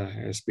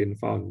has been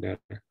found there.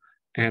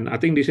 And I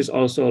think this is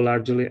also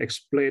largely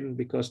explained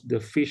because the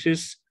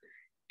fishes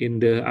in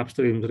the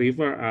upstream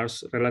river are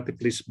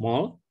relatively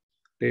small.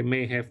 They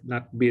may have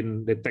not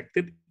been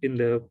detected in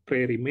the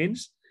prey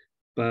remains,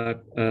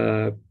 but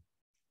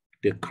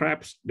the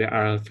crabs, they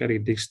are very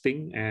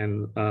distinct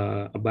and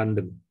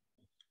abundant.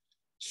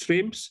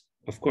 Shrimps,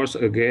 of course,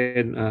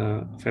 again,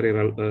 very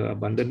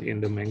abundant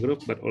in the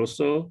mangrove, but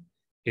also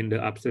in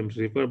the upstream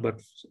river, but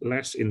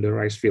less in the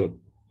rice field.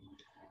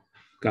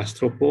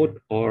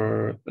 Gastropod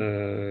or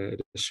the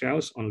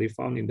shells only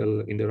found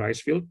in the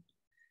rice field.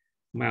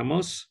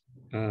 Mammals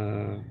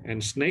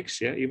and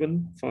snakes,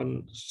 even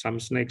found some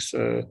snakes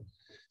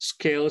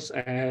scales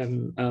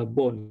and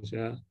bones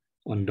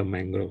on the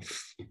mangrove.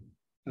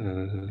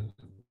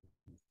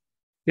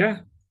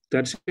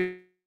 That's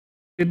it.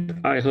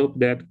 I hope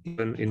that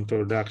an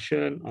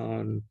introduction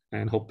on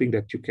and hoping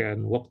that you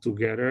can work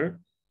together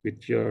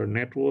with your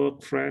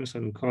network, friends,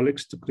 and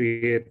colleagues to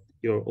create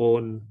your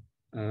own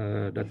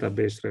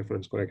database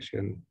reference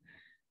collection.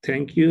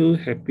 Thank you.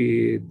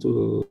 Happy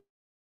to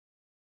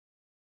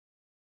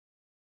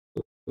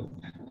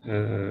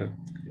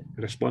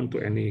respond to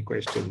any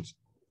questions.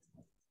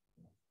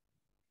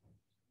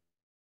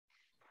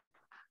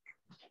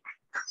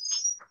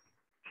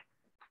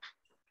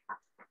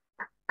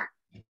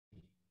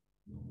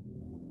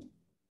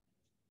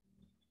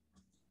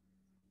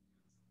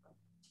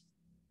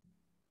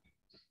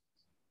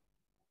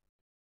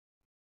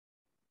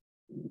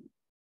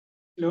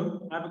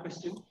 Hello, I have a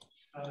question.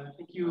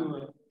 Thank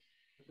you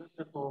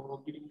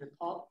for giving the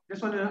talk.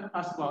 Just want to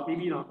ask about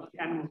maybe not about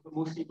the animals, but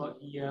mostly about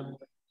the,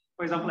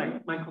 for example,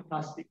 like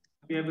microplastics.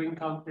 Have you ever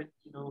encountered,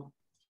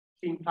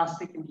 seeing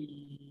plastic in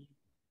the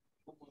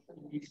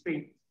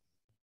Spraint?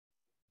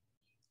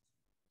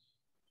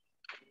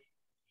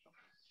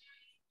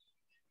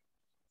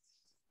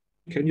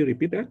 Can you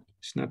repeat that?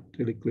 It's not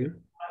really clear.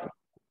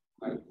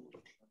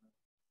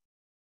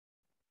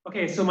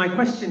 Okay, so my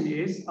question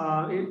is,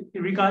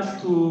 in regards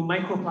to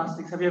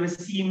microplastics, have you ever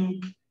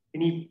seen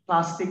any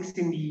plastics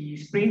in the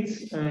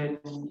Spraints? And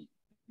do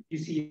you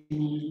see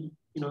any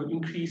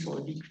increase or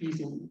decrease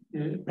in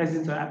the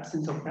presence or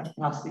absence of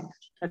plastics?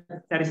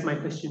 That is my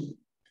question.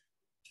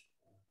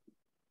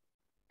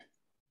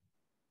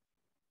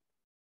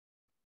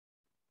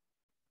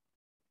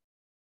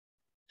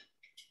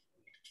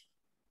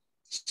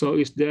 So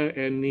is there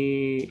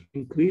any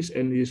increase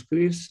and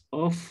decrease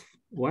of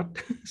what?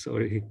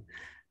 Sorry,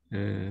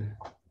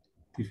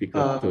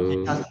 difficult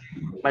to...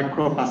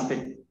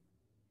 Microplastic.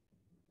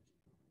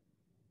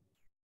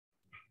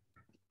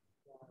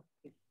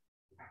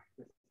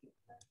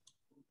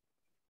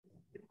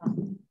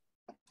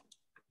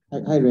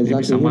 Hi, Reza.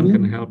 Maybe someone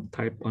can help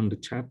type on the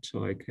chat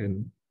so I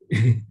can...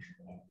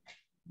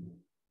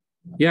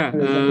 Yeah,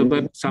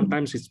 but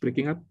sometimes it's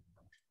breaking up.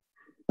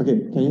 Okay,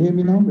 can you hear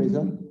me now,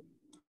 Reza?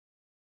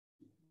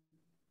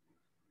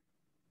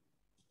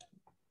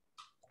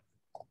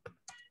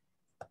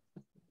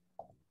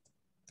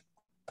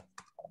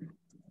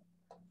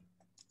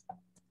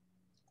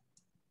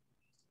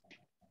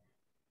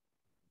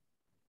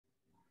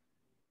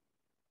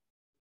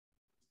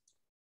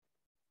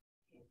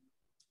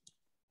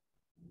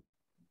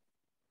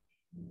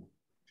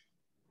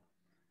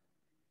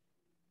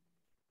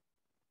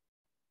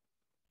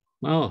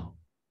 Oh,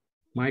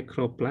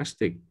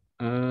 microplastic.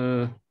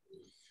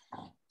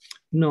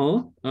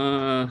 No,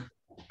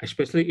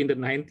 especially in the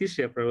 90s,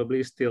 yeah,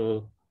 probably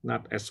still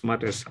not as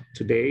much as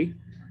today.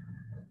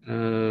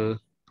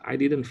 I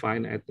didn't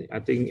find, I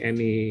think,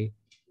 any,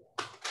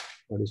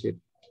 what is it,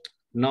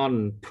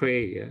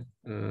 non-prey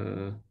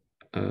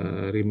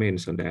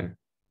remains on there.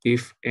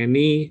 If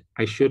any,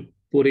 I should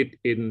put it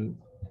in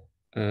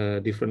a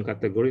different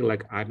category,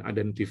 like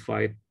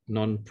unidentified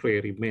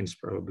non-prey remains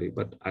probably,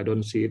 but I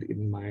don't see it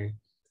in my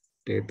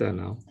data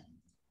now.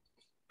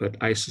 But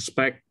I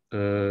suspect,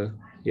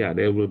 yeah,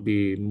 there will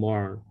be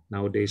more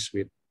nowadays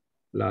with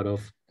a lot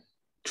of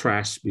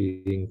trash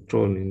being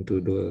thrown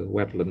into the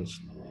wetlands.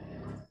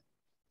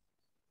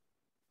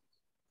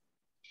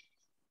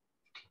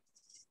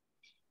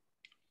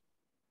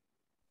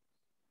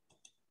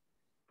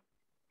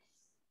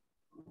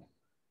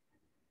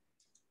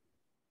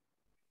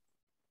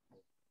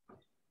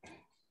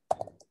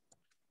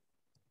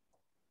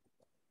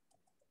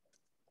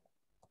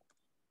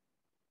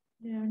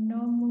 There are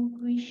no more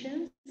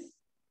questions.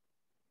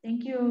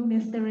 Thank you,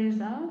 Mr.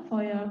 Reza,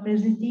 for your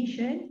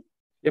presentation.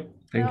 Yep,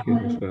 thank you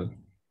as well.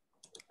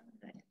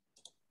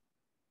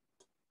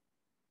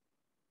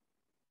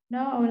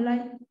 Now I would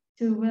like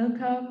to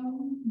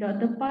welcome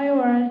Dr. Pai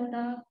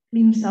Worata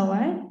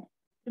Klinsawat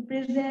to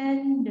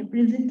present the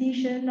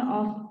presentation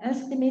of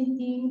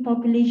estimating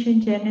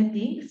population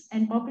genetics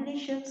and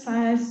population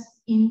size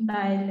in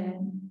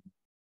Thailand.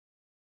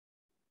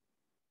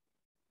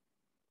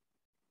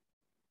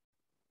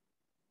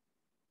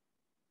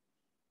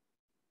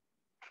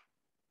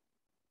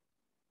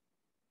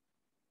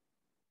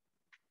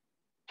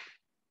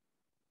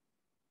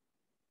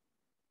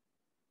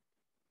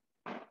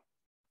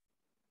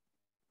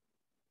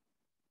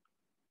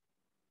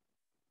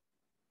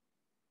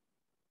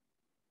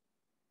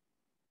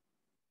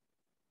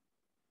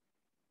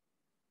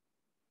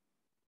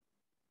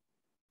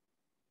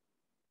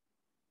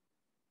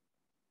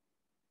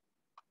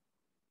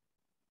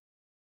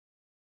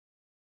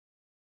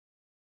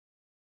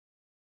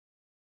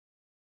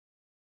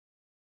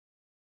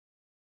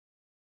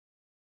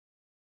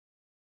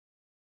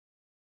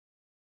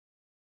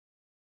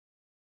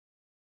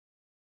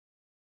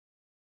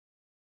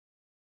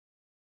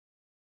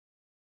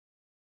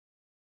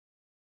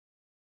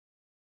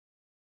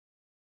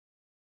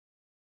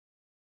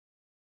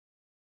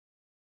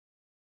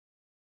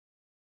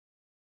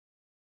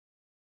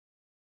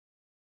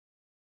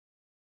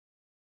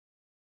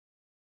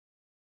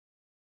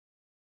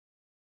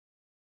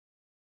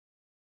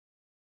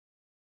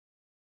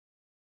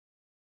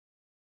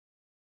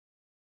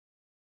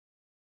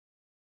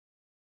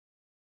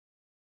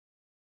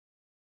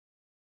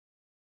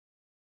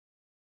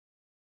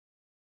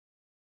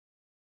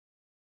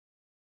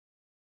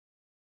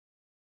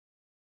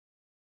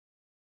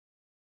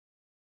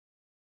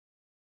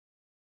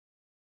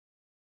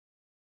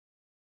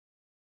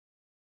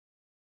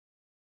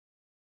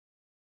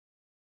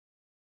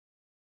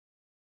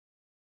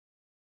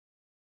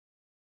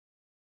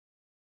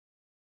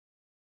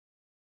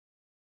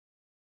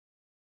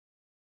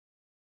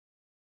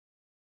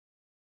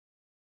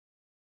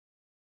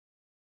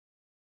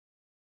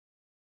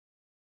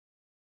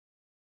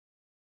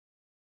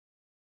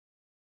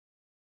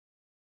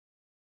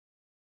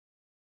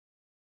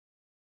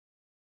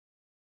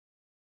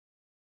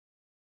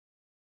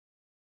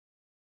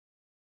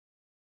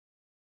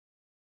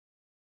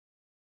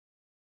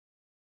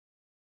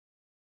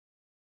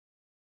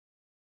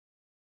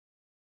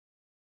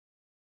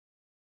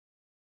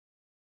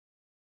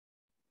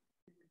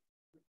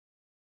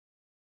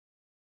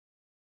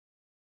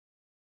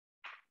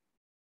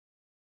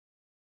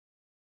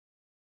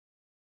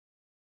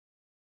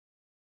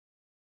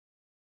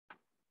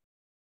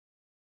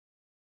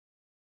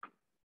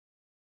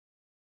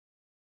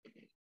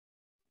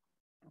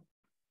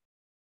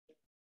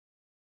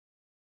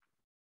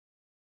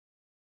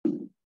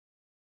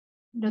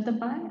 Dr.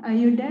 Pai, are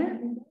you there?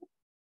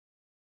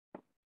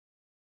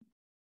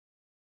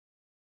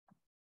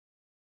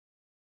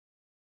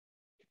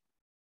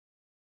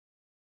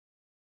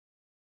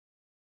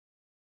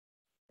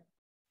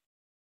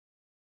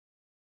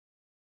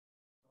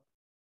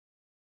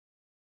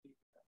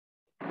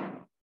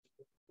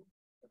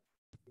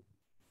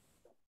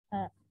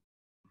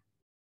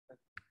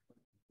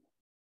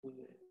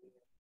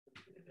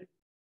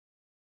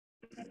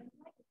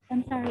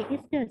 I'm sorry, is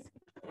the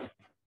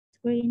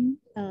screen,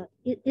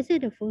 is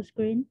it a full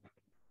screen?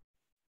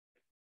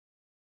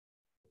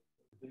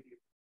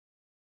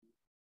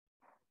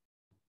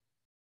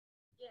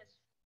 Yes.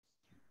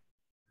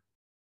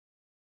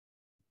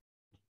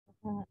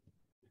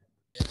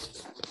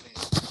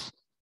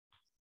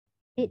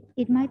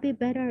 It might be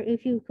better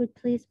if you could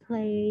please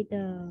play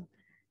the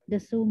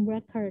Zoom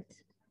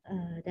records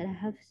that I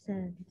have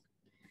sent.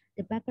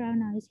 The background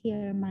noise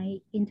here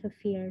might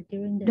interfere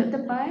during the.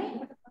 Dr.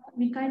 Pai,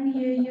 we can't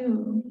hear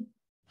you.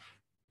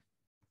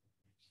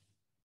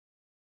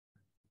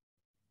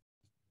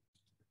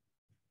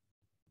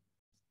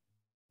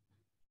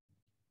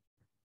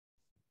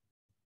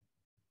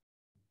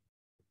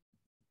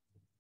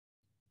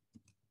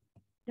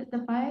 Dr.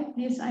 Pai,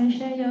 please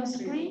unshare your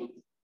screen.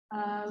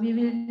 We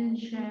will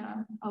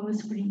share our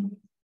screen.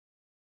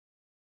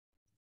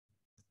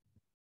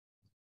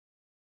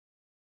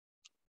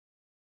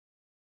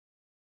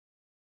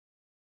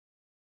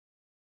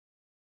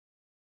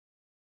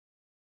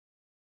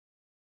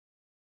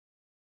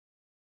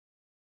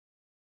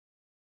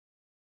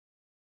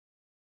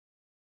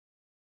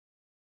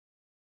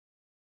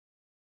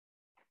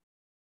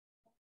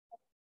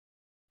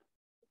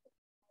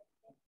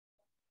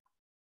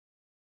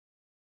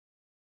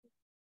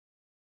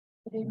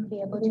 Wouldn't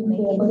be able to make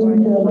it for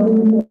the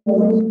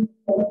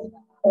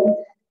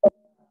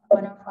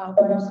one of our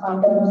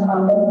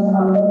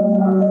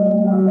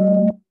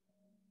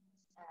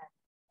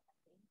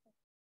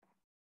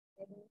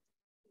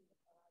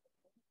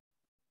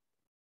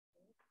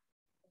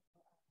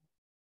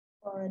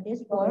for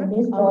this work,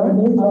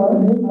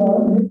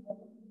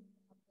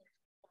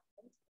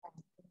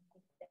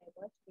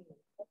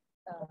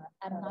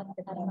 I'm not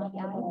the PI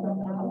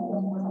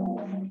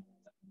from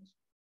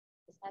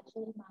it's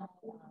actually my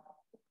friends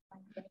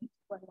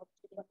who are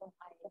located from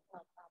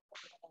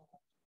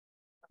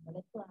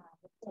molecular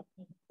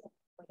techniques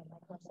for the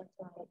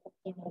microsatellite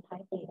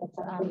genotyping.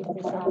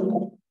 So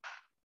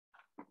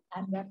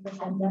I'm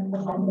representing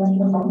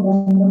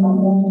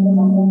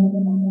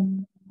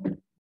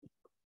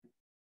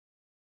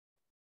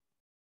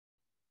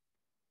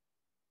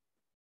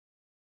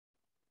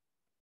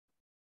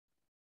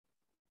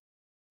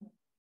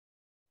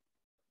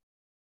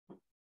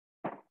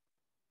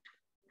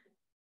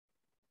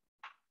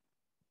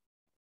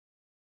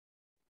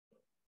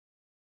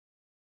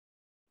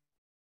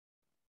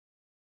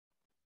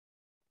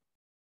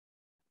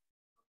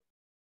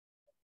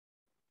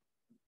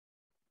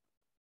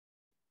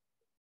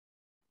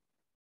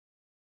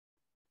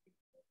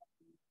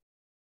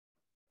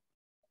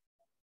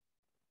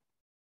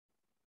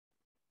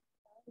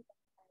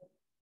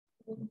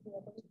wouldn't be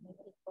able to make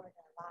it for the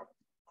last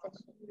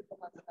session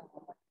because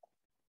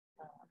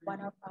one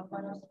of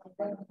our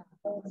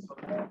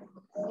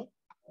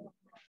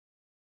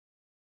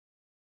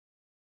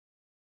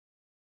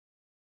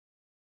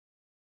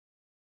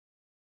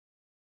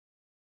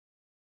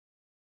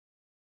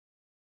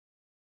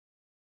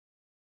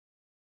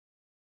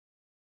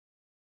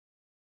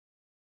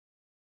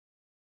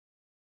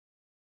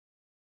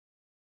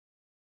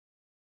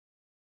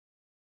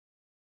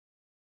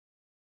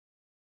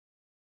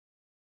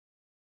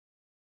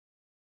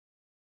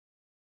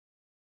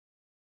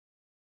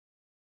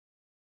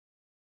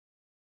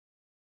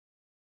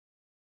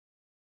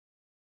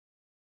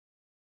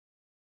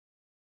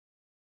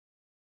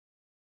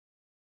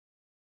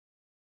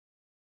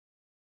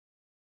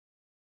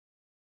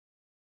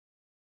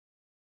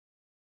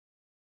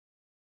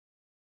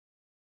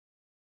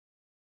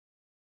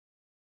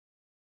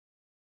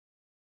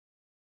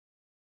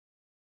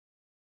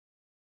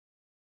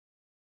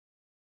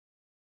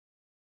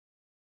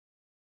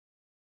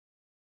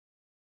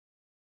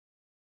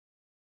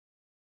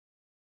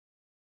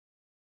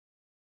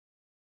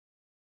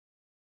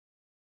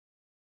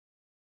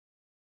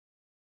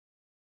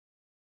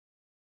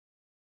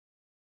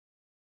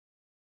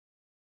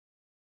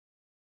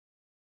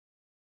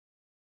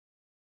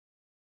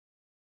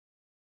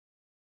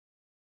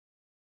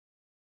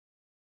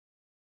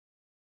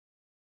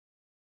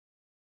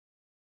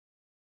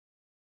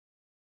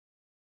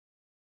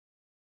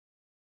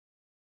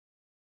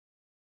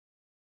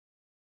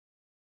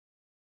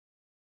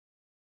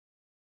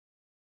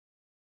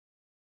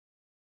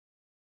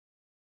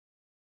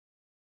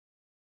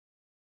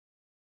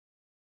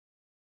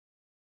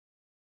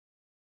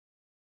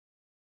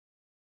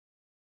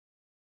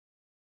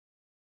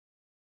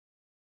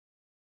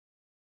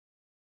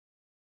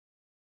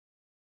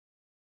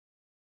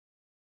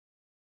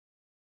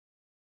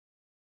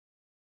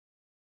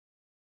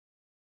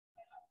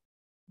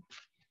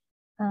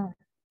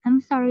I'm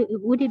sorry,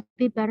 would it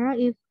be better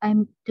if I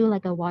do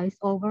like a voice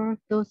over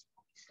those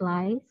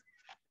slides?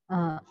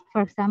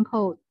 For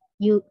example,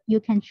 you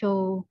can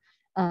show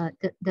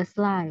the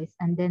slides,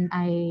 and then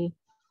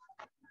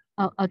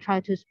I'll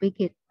try to speak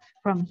it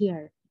from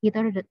here,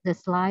 either the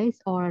slides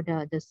or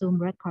the Zoom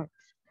records.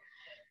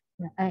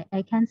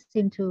 I can't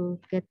seem to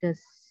get this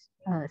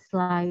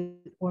slide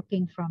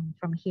working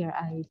from here.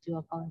 I do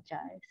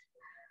apologize.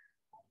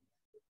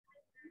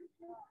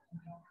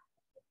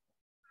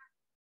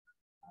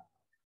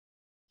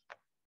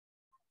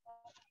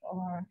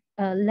 Or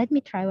let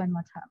me try one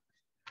more time.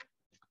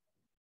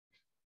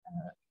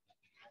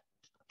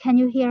 Can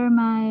you hear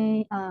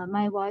my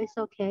my voice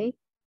okay?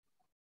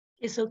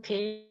 It's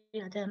okay,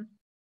 Adam.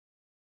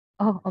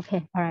 Oh,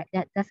 okay. All right.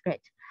 That's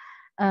great.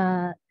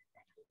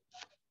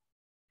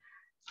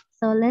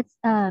 So let's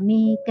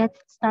me get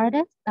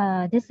started.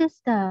 This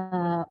is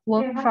the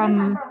work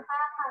from,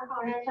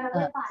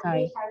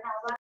 sorry.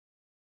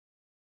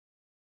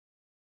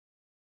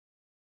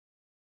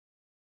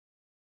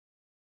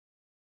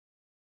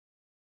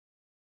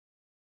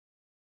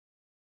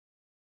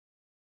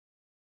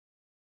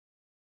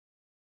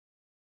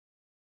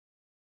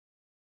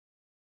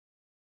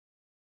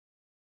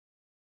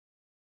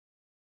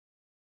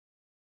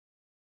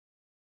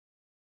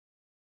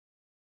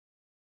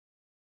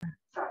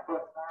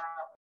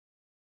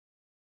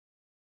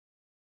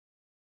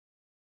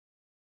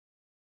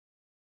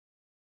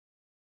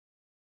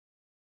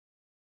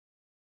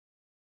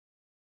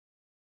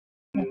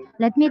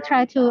 Let me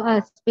try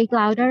to speak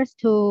louder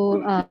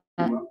to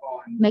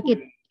make it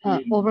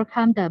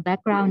overcome the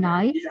background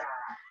noise.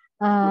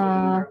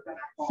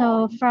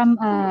 So from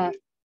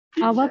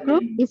our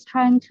group is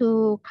trying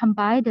to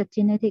combine the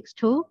genetics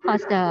tool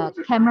plus the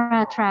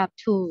camera trap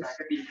tools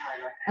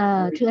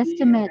to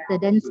estimate the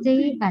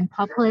density and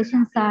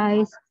population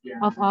size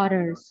of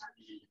otters.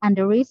 And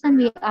the reason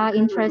we are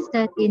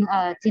interested in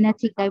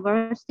genetic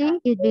diversity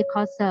is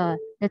because the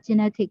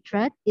genetic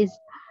trait is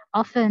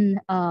often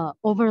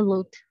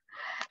overlooked,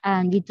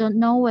 and we don't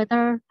know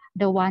whether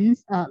the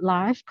once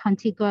large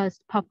contiguous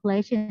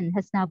population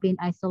has now been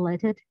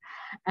isolated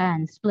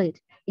and split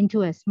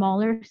into a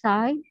smaller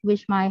size,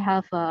 which might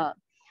have a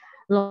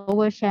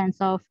lower chance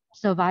of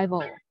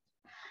survival.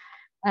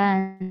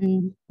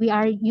 And we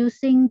are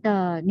using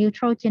the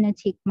neutral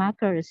genetic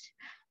markers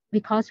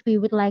because we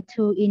would like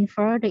to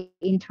infer the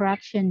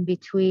interaction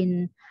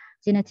between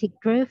genetic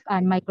drift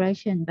and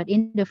migration. But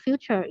in the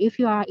future, if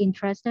you are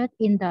interested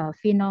in the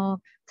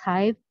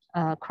phenotype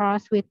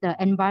cross with the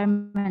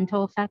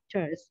environmental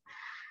factors,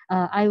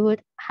 I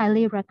would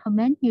highly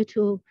recommend you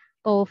to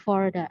go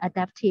for the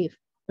adaptive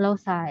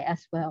loci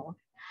as well.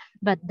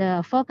 But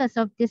the focus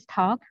of this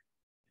talk,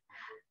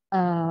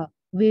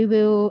 we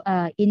will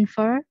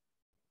infer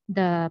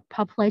the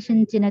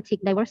population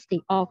genetic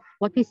diversity of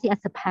what we see as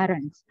a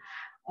patterns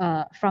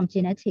from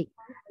genetic.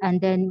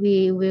 And then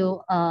we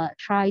will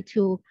try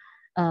to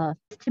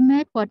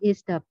estimate what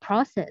is the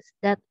process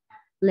that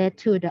led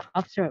to the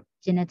observed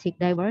genetic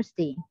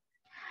diversity.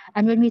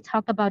 And when we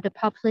talk about the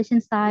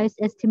population size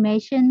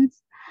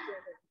estimations,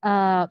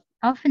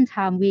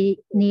 oftentimes we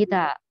need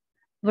a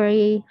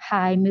very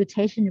high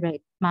mutation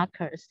rate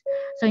markers.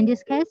 So in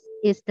this case,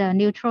 it's the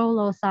neutral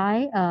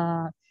loci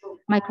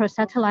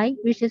microsatellite,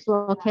 which is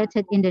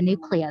located in the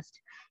nucleus.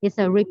 It's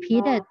a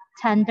repeated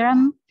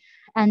tandem,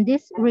 and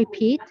this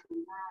repeat,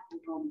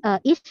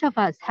 each of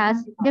us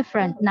has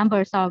different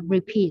numbers of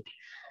repeat,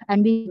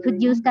 and we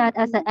could use that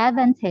as an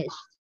advantage,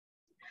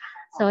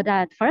 so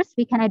that first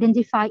we can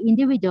identify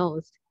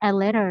individuals and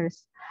later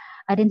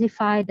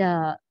identify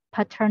the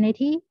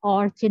paternity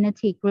or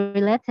genetic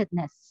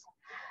relatedness,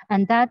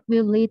 and that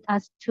will lead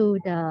us to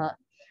the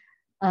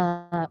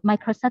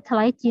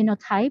microsatellite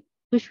genotype,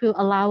 which will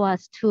allow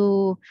us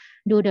to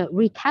do the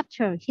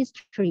recapture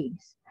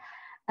histories.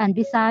 And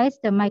besides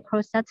the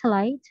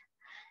microsatellite,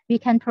 we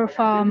can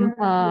perform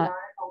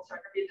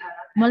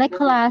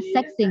molecular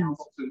sexing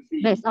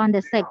based on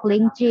the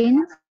sex-linked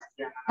genes.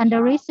 And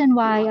the reason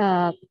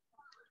why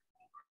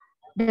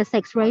the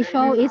sex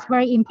ratio is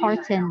very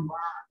important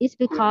is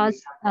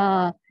because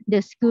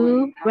the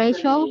skew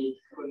ratio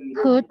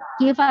could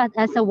give us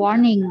as a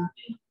warning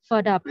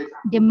for the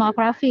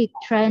demographic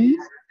trends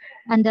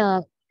and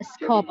the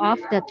scope of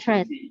the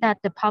threat that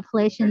the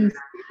populations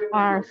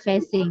are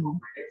facing.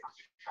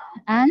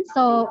 And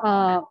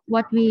so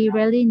what we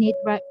really need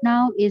right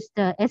now is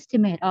the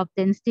estimate of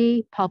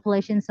density,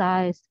 population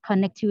size,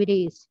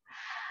 connectivities,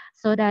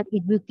 so that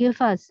it will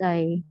give us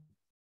a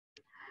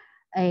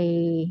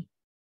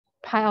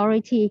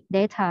priority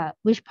data,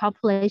 which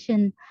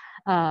population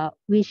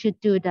we should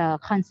do the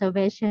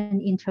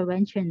conservation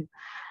intervention.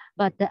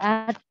 But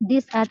the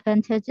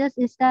disadvantages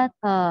is that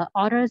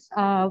otters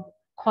are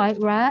quite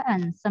rare,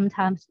 and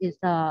sometimes it's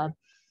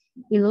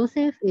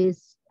elusive,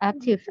 is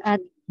active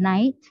at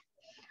night.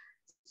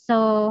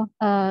 So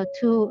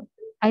to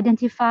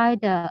identify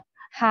the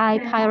high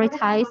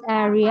prioritized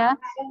area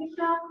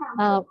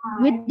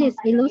with this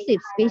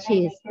elusive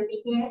species,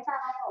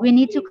 we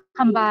need to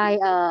combine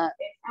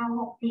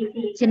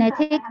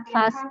genetic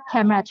plus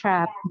camera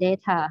trap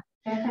data.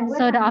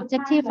 So the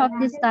objective of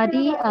this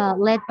study,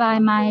 led by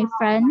my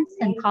friends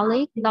and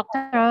colleague,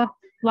 Dr.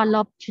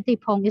 Walop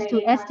Chutipong, is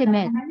to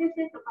estimate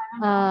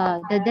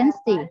the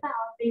density.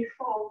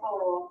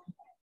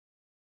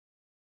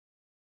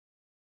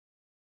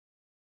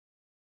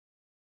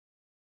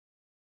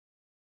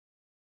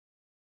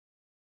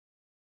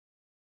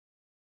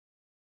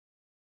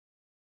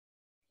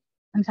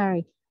 I'm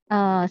sorry.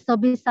 So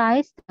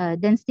besides the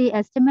density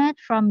estimate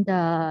from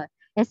the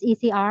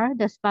SECR,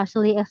 the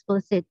spatially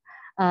explicit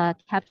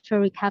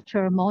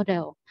capture-recapture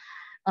model,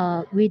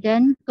 we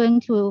then going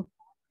to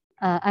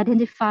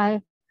identify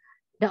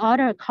the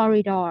other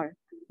corridor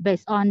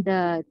based on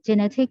the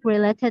genetic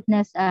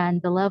relatedness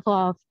and the level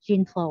of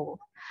gene flow.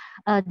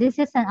 This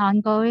is an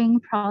ongoing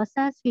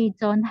process. We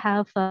don't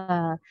have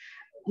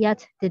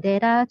yet the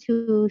data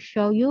to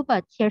show you,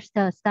 but here's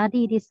the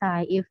study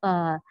design. If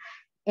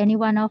any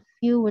one of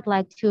you would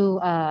like to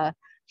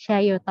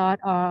share your thought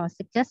or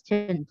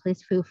suggestion,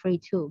 please feel free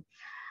to.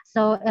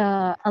 So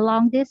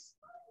along this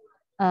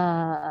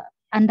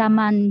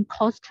Andaman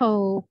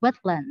coastal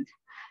wetland,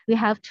 we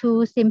have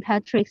two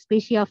sympatric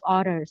species of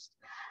otters,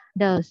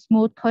 the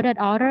smooth-coated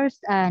otters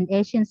and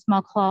Asian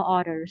small-claw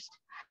otters.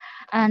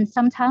 And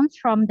sometimes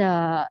from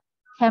the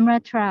camera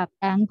trap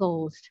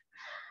angles,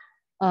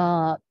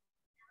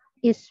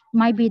 it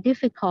might be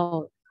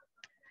difficult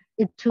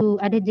to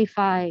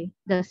identify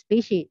the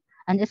species,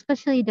 and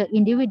especially the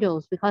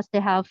individuals, because they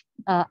have,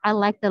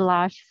 unlike the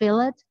large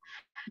fillet,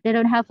 they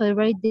don't have a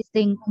very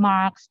distinct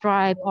mark,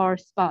 stripe, or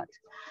spot.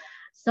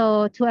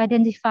 So to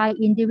identify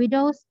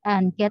individuals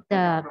and get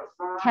the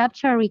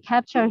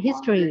capture-recapture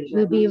history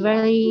will be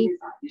very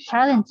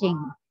challenging.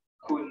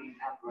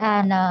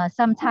 And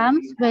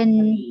sometimes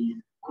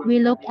when we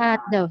look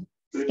at the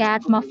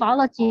scat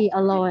morphology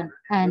alone,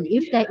 and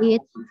if they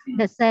eat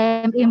the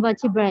same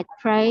invertebrate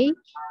prey,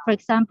 for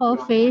example,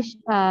 fish,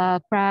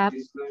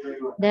 crabs,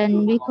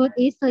 then we could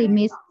easily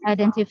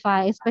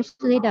misidentify,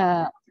 especially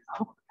the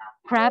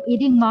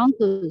crab-eating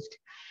mongoose.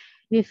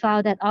 We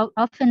found that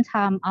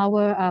oftentimes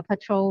our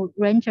patrol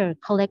ranger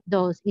collect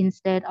those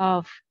instead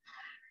of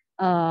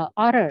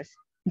otters'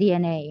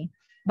 DNA.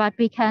 But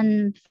we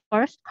can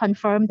first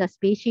confirm the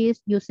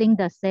species using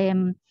the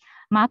same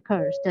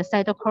markers, the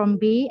cytochrome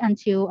B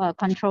until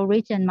control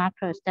region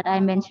markers that I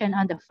mentioned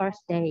on the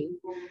first day.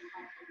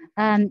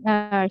 And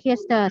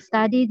here's the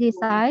study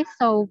design.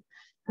 So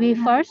we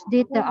first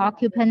did the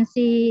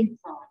occupancy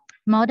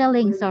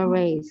modeling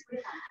surveys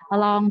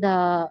along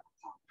the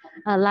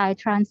line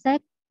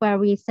transect where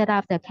we set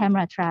up the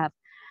camera trap.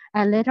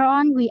 And later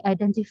on, we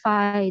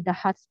identify the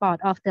hotspot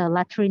of the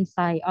latrine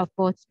site of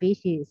both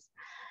species.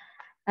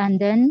 And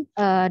then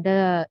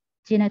the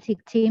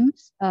genetic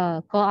teams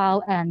go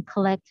out and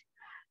collect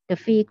the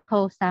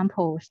fecal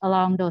samples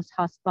along those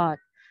hotspots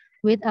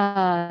with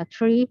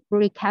 3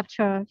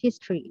 recapture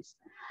histories.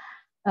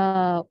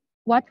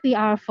 What we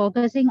are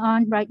focusing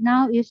on right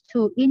now is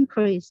to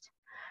increase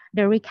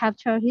the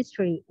recapture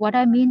history. What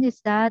I mean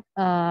is that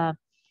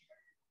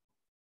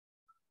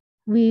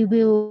we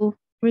will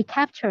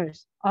recapture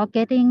or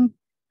getting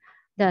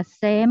the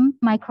same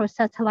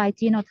microsatellite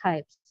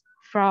genotypes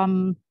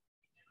from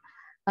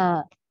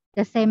the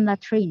same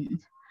latrine,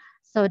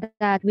 so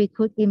that we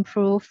could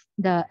improve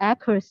the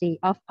accuracy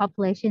of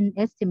population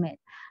estimate,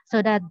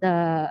 so that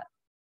the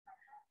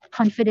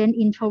confidence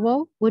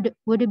interval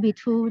would be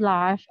too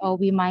large, or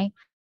we might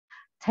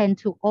tend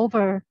to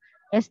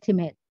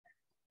overestimate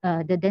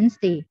the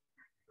density,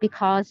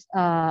 because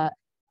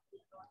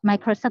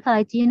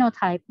microsatellite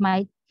genotype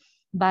might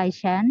by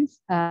chance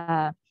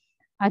are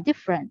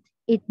different.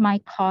 It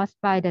might caused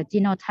by the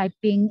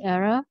genotyping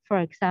error. For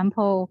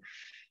example,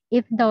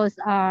 if those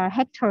are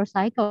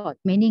heterozygote,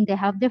 meaning they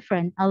have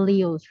different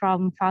alleles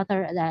from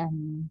father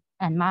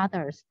and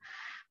mothers,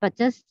 but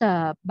just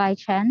by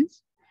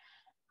chance,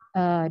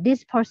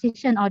 this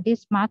position or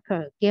this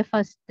marker gave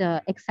us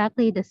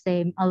exactly the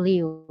same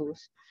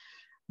alleles,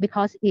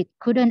 because it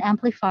couldn't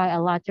amplify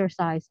a larger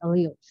size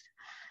alleles.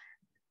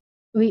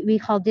 We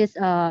call this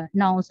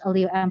nose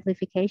allele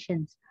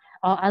amplifications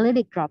or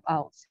allelic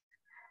dropouts.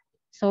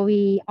 So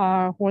we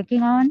are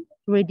working on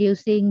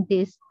reducing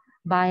this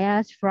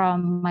bias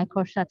from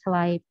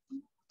microsatellite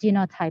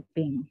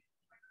genotyping.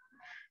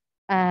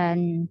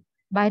 And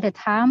by the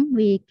time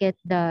we get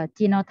the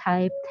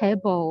genotype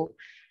table,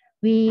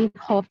 we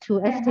hope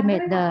to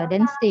estimate the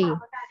density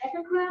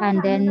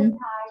and then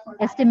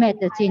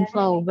estimate the gene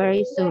flow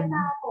very soon.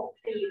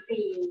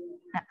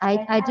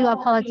 I do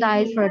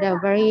apologize for the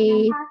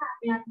very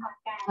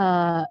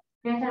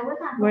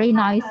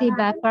noisy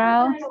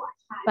background,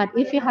 but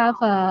if you have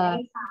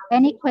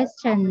any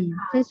question,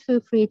 please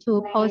feel free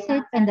to post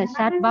it in the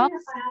chat box.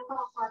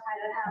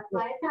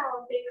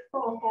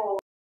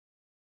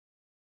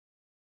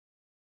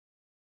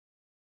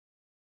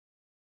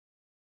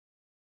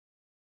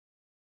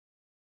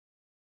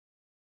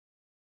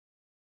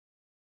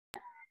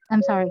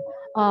 I'm sorry.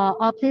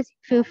 Or please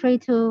feel free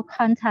to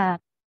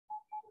contact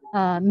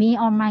me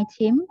or my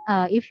team.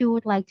 If you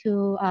would like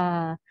to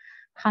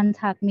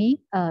contact me,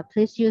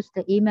 please use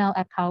the email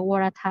at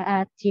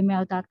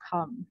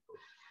paiworata@gmail.com.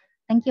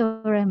 Thank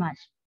you very much.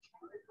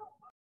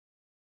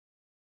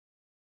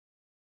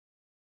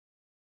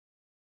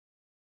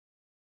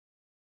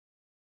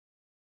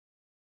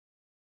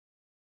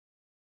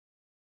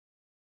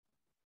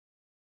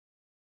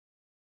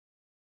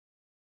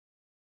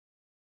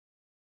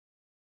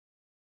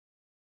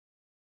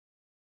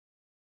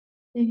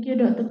 Thank you,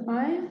 Dr.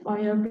 Pai, for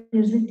your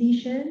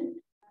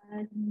presentation.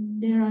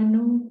 There are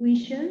no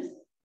questions.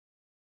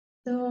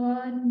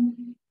 So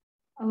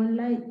I would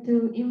like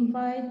to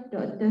invite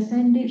Dr.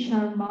 Sandeep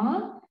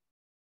Sharma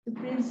to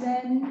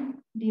present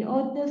the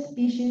otter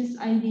species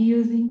ID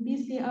using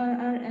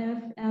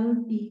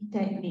PCR-RF-LP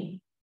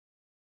technique.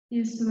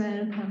 Please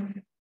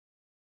welcome.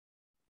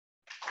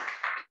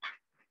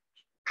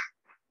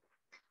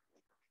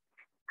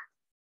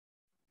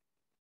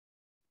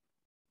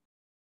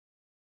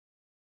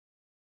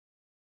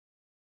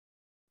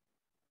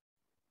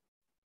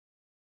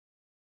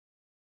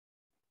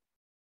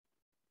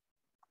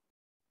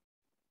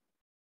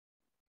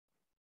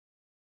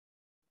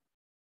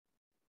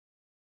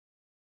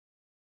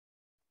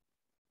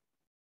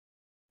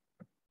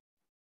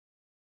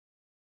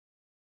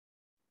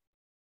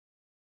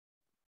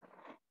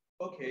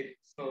 Okay,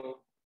 so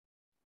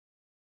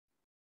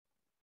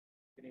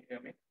can you hear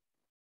me?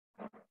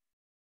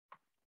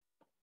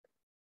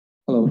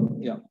 Hello,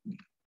 yeah.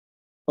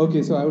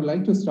 Okay, so I would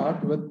like to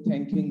start with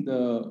thanking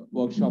the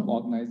workshop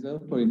organizer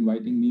for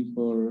inviting me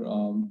for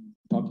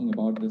talking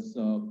about this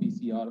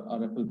PCR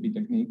RFLP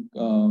technique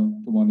to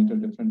monitor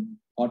different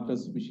otter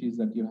species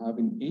that you have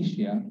in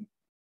Asia.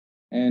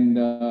 And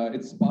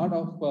it's part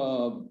of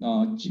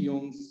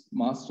Cheung's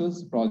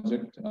master's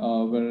project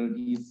where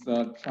he's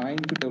trying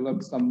to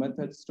develop some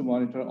methods to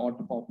monitor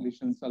otter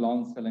populations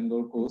along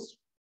Selangor coast.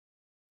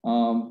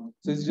 So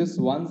it's just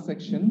one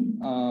section.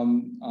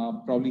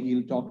 Probably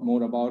he'll talk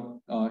more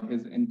about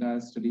his entire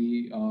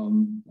study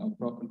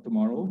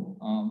tomorrow.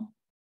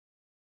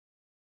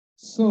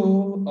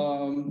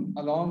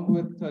 Along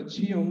with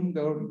Cheung,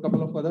 there were a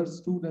couple of other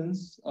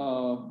students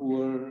who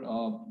were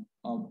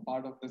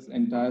part of this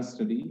entire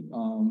study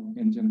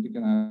in genetic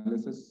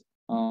analysis.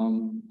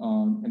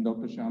 And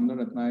Dr. Shamla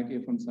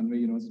Ratnayake from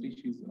Sunway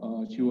University,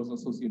 she was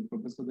associate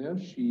professor there.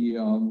 She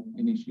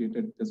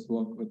initiated this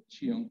work with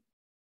Cheung.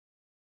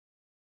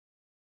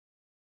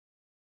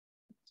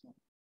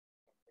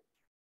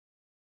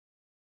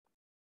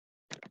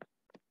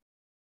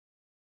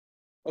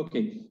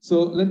 Okay,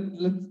 so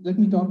let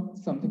me talk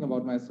something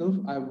about myself.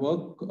 I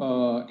work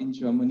in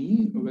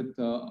Germany with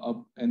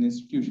an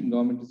institution,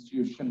 government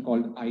institution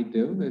called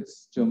IDIV.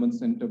 It's German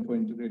Center for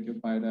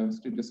Integrative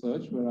Biodiversity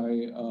Research, where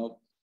I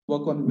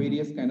work on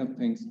various kind of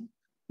things.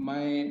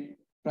 My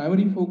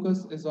primary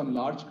focus is on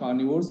large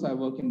carnivores. I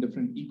work in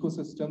different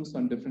ecosystems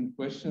on different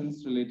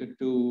questions related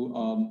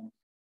to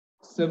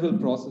several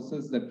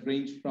processes that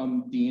range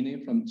from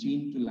DNA, from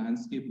gene to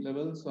landscape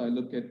level. So I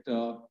look at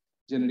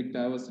genetic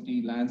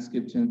diversity,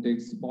 landscape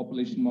genetics,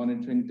 population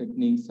monitoring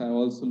techniques. I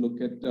also look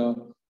at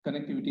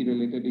connectivity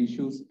related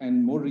issues.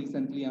 And more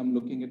recently, I'm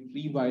looking at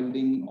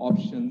rewilding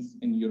options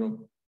in Europe.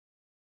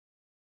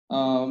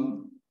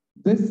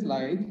 This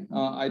slide,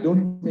 I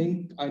don't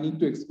think I need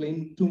to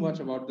explain too much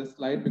about this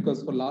slide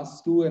because for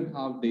last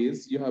 2.5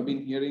 days, you have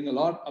been hearing a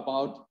lot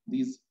about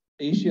these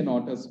Asian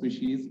otter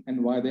species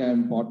and why they are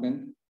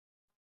important.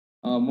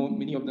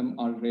 Many of them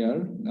are rare.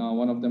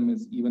 One of them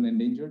is even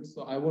endangered.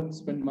 So I won't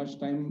spend much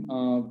time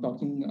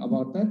talking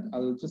about that.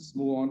 I'll just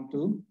move on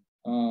to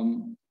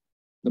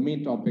the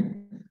main topic.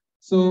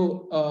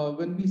 So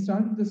when we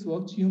started this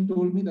work, Cheung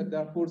told me that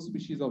there are 4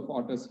 species of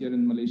otters here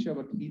in Malaysia,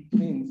 but he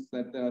thinks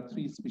that there are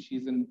 3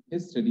 species in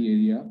his study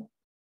area.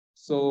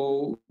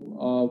 So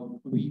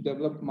we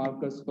developed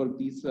markers for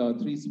these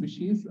 3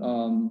 species,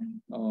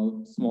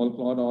 small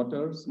clawed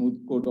otter,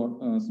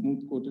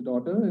 smooth-coated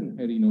otter, and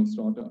hairy-nosed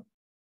otter.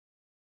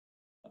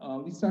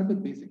 We start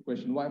with basic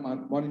question, why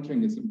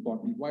monitoring is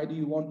important? Why do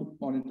you want to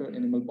monitor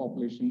animal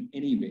population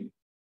anyway?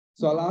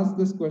 So I'll ask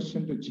this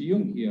question to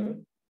Cheung here.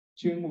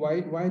 Cheung,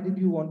 why did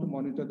you want to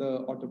monitor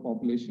the otter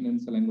population in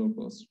Selangor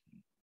coast?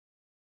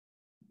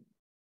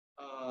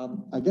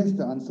 I guess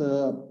the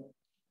answer,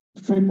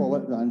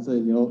 straightforward the answer,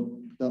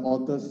 the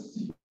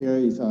otters here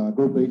is a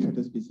globally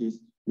threatened species.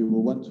 We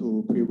will want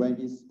to prevent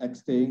its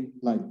extinct,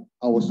 like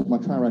our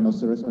Sumatran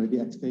rhinoceros already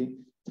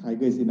extinct,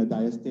 tiger is in a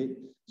dire state.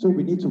 So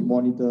we need to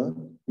monitor,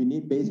 we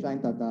need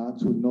baseline data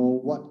to know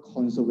what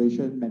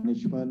conservation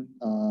management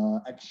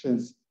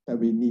actions that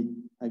we need.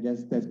 I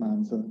guess that's my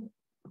answer.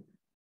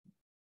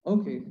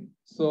 Okay,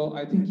 so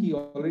I think he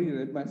already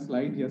read my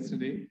slide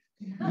yesterday.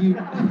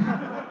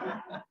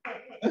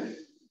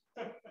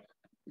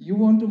 You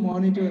want to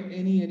monitor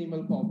any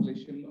animal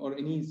population or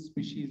any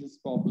species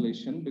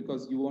population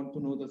because you want to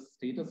know the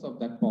status of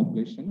that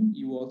population.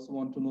 You also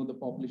want to know the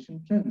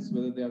population trends,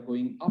 whether they are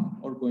going up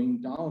or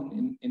going down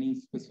in any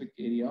specific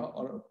area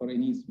or for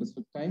any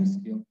specific time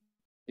scale.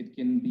 It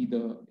can be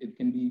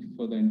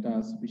for the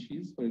entire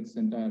species, for its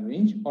entire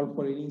range, or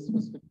for any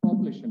specific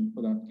population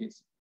for that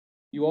case.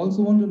 You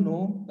also want to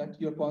know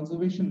that your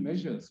conservation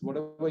measures,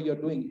 whatever you're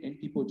doing,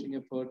 anti-poaching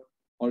effort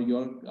or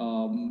you're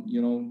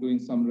doing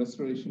some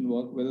restoration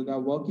work, whether they're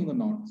working or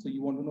not. So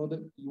you want to know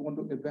that you want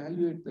to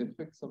evaluate the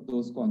effects of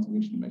those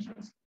conservation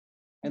measures.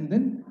 And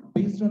then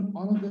based on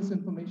all of this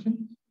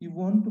information, you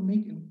want to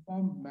make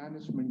informed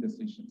management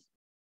decisions.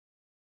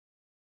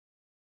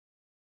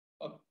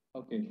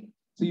 Okay,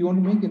 so you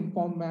want to make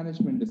informed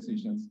management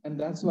decisions, and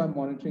that's why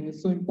monitoring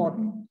is so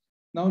important.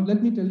 Now,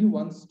 let me tell you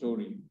one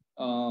story.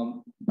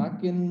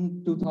 Back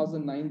in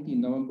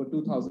 2019, November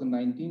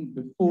 2019,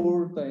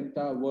 before the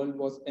entire world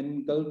was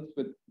engulfed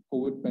with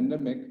COVID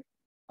pandemic,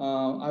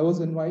 I was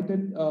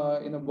invited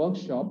in a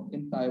workshop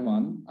in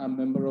Taiwan. I'm a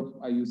member of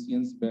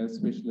IUCN's Bear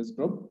Specialist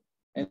Group,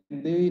 and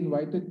they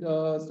invited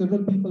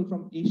several people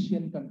from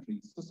Asian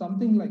countries. So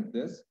something like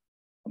this,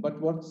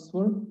 but what's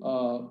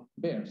for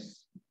bears.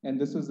 And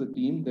this is the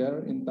team there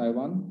in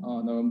Taiwan,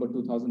 November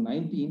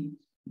 2019.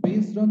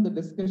 Based on the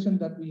discussion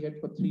that we had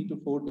for 3 to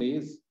 4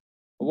 days,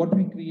 what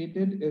we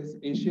created is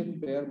Asian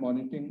Bear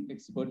Monitoring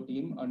Expert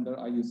Team under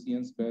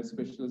IUCN's Bear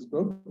Specialist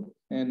Group.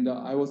 And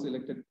I was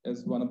elected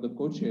as one of the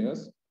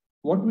co-chairs.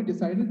 What we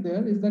decided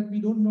there is that we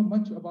don't know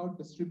much about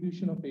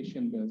distribution of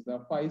Asian bears. There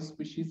are 5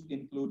 species,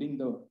 including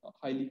the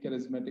highly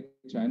charismatic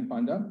giant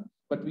panda,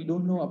 but we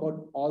don't know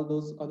about all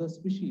those other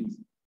species.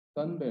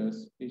 Sun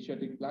bears,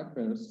 Asiatic black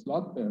bears,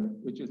 sloth bear,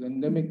 which is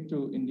endemic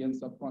to Indian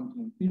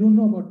subcontinent. We don't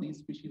know about these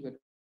species at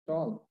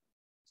all.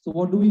 So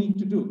what do we need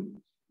to do?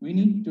 We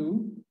need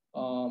to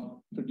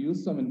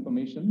produce some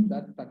information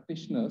that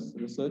practitioners,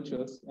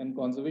 researchers, and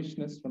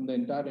conservationists from the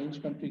entire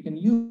range country can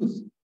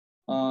use.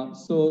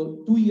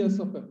 So 2 years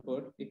of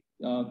effort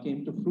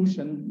came to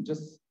fruition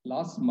just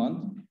last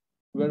month,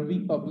 where we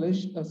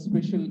published a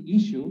special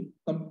issue,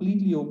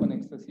 completely open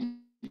access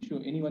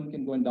issue. Anyone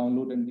can go and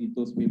download and read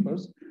those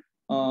papers.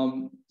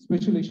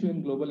 Special issue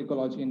in Global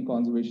Ecology and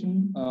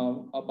Conservation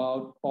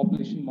about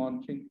population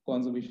monitoring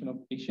conservation of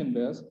Asian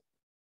bears.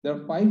 There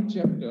are 5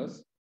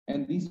 chapters,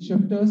 and these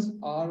chapters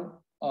are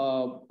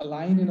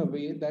aligned in a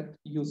way that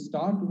you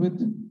start with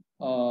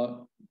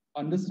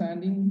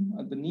understanding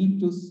the need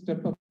to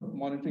step up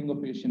monitoring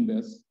of Asian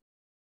bears.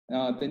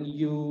 Then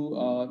you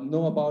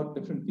know about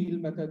different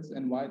field methods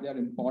and why they are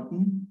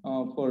important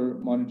for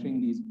monitoring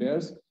these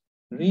bears.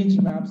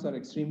 Range maps are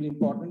extremely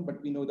important,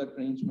 but we know that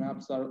range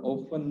maps are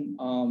often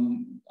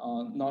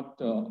not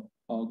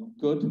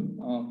good.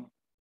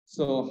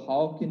 So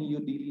how can you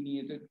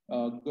delineate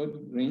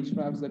good range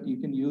maps that you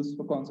can use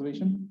for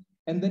conservation?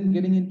 And then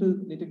getting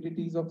into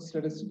nitty-gritties of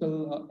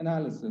statistical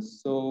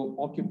analysis. So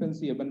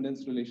occupancy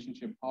abundance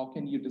relationship, how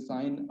can you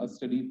design a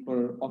study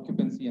for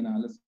occupancy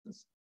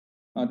analysis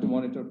to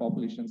monitor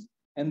populations?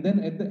 And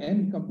then at the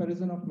end,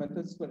 comparison of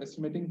methods for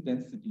estimating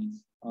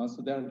densities.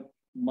 So there are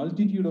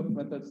multitude of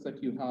methods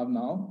that you have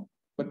now,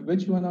 but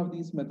which one of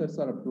these methods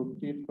are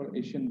appropriate for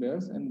Asian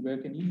bears and where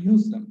can you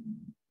use them?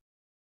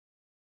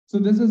 So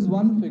this is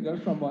one figure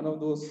from one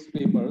of those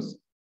papers.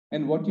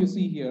 And what you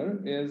see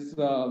here is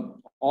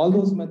all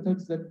those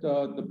methods that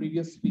the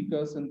previous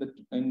speakers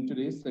in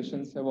today's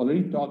sessions have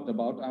already talked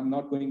about. I'm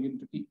not going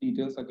into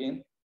details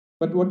again,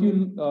 but what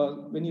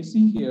when you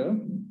see here,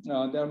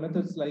 there are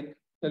methods like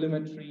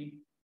telemetry,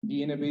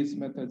 DNA-based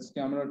methods,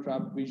 camera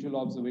trap, visual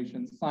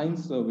observations,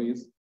 science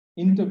surveys,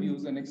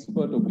 interviews, and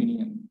expert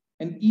opinion.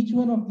 And each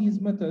one of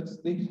these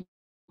methods, they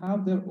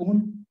have their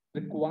own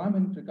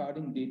requirement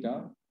regarding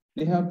data.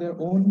 They have their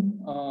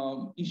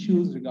own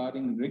issues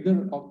regarding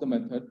rigor of the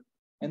method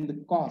and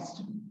the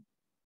cost.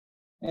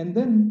 And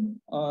then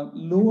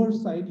lower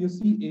side, you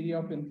see area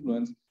of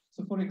influence.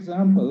 So for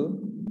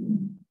example,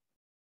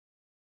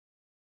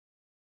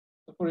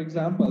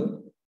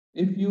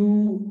 if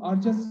you are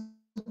just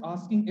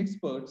asking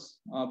experts,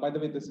 by the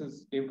way, this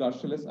is Dave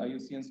Garshalis,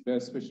 IUCN's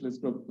Bear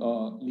Specialist Group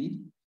lead.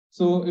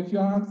 So if you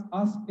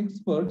ask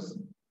experts,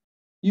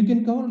 you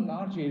can cover a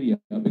large area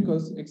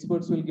because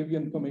experts will give you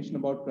information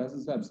about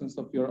presence, absence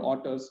of your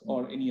otters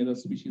or any other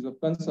species of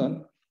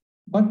concern.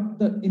 But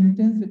the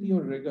intensity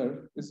or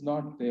rigor is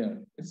not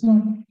there. It's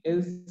not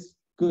as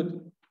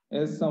good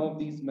as some of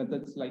these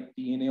methods like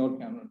DNA or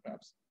camera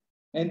traps.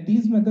 And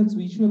these methods,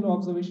 visual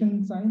observation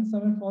and science,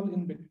 some fall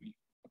in between.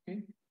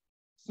 Okay,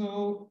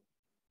 so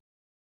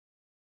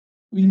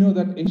we know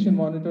that Asian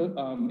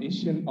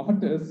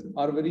otters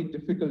are very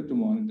difficult to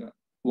monitor.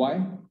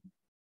 Why?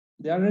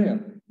 They are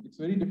rare. It's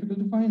very difficult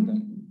to find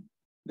them.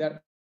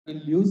 They're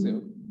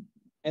elusive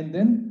and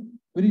then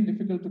very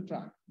difficult to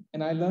track.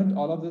 And I learned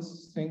all of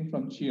this thing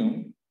from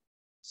Cheung.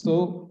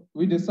 So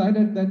I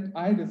decided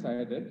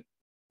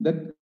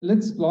that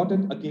let's plot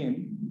it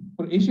again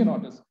for Asian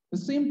otters. The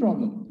same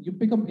problem. You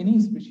pick up any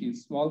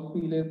species, small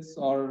felids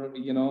or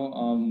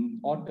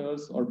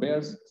otters or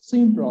bears,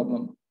 same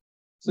problem.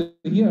 So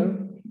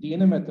here,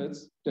 DNA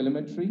methods,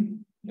 telemetry,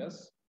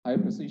 yes, high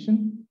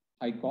precision,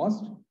 high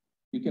cost.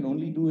 You can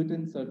only do it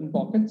in certain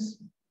pockets.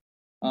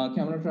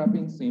 Camera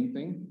trapping, same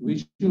thing.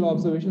 Visual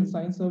observation,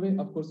 science survey,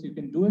 of course you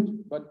can do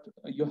it, but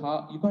you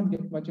can't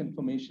get much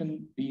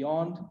information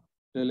beyond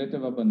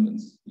relative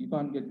abundance. You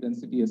can't get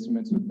density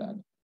estimates with that.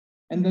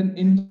 And then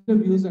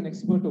interviews and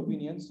expert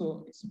opinion.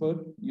 So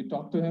expert, you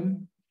talk to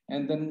him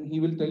And then he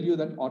will tell you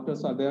that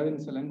otters are there in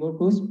Selangor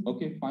Coast.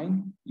 Okay,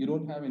 fine. You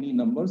don't have any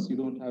numbers. You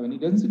don't have any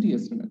density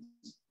estimates.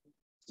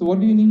 So what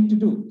do you need to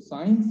do?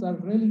 Science are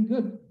really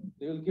good.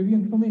 They will give you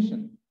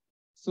information.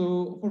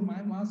 So for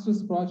my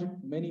master's project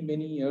many,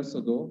 many years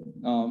ago,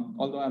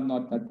 although I'm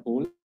not that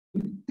old,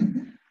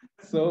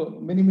 so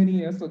many, many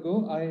years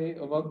ago, I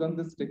worked on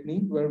this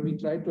technique where we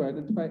tried to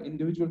identify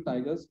individual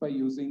tigers by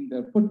using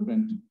their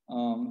footprint.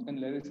 And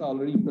Larissa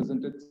already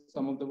presented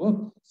some of the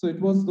work. So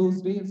it was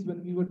those days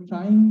when we were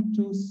trying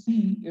to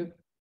see if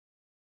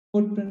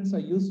footprints are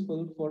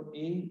useful for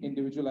A,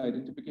 individual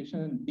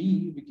identification, and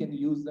B, we can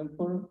use them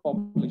for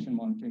population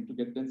monitoring to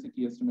get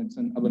density estimates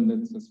and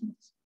abundance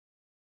estimates.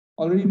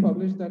 Already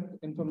published that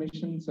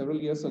information several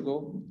years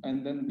ago.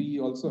 And then we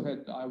also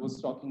had, I was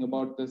talking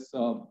about this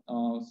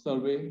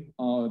survey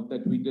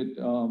that we did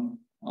on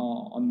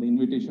the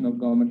invitation of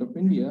Government of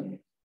India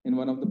in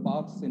one of the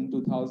parks in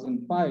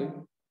 2005.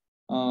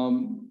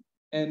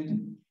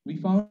 And we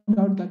found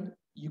out that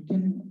you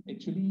can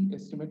actually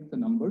estimate the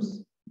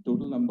numbers,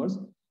 total numbers,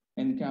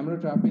 and camera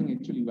trapping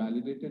actually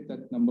validated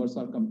that numbers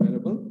are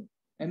comparable.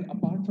 And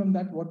apart from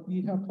that, what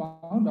we have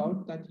found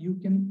out that you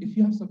can, if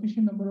you have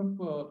sufficient number of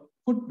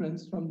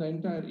footprints from the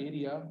entire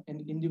area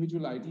and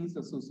individual IDs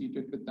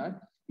associated with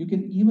that, you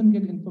can even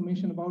get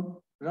information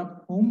about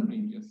rough home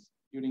ranges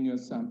during your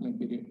sampling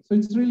period. So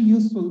it's really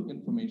useful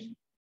information.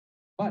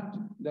 But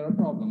there are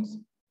problems.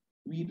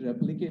 We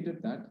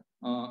replicated that.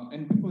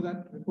 And before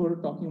that, before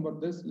talking about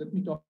this, let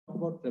me talk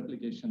about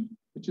replication,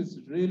 which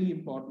is really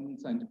important in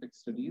scientific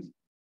studies.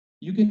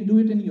 You can do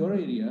it in your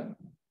area,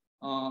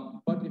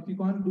 but if you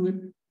can't do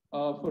it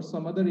for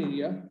some other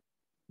area,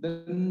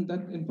 then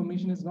that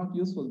information is not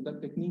useful.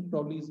 That technique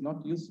probably is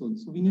not useful.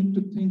 So we need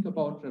to think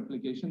about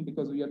replication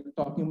because we are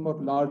talking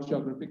about large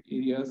geographic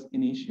areas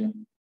in Asia.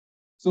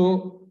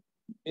 So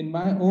in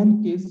my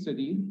own case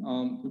study,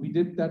 we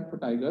did that for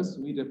tigers.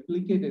 We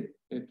replicated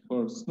it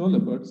for snow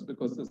leopards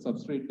because the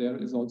substrate there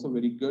is also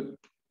very good.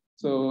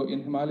 So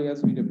in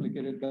Himalayas, we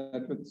replicated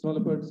that with snow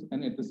leopards,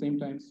 and at the same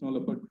time, Snow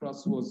Leopard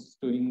Trust was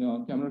doing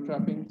camera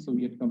trapping, so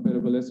we had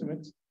comparable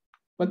estimates.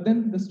 But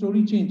then the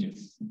story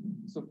changes.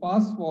 So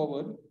fast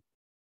forward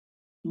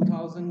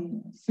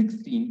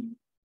 2016,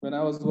 when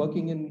I was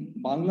working in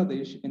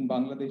Bangladesh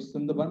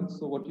Sundarban.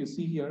 So what you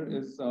see here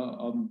is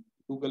a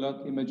Google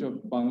Earth image of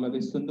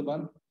Bangladesh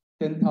Sundarban,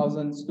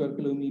 10,000 square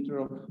kilometer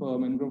of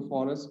mangrove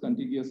forest,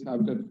 contiguous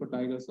habitat for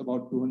tigers,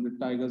 about 200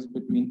 tigers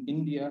between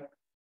India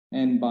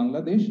and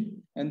Bangladesh.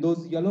 And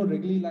those yellow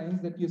wriggly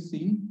lines that you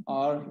see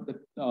are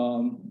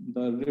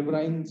the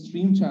riverine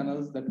stream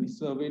channels that we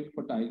surveyed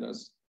for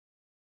tigers.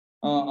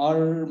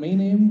 Our main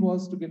aim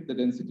was to get the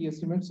density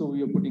estimate. So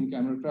we were putting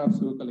camera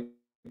traps, we were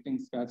collecting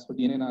scats for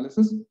DNA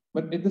analysis.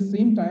 But at the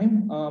same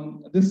time,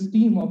 this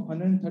team of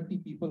 130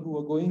 people who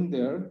were going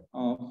there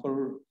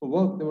for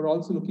work, they were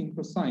also looking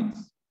for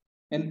science.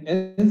 And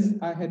as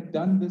I had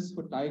done this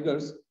for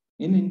tigers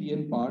in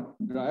Indian part,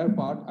 drier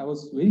part, I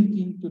was very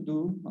keen to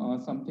do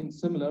something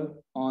similar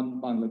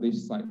on Bangladesh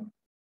side.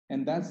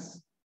 And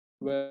that's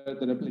where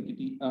the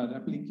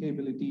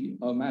replicability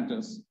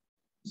matters.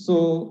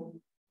 So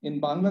in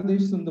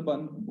Bangladesh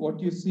Sundarban, what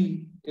you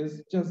see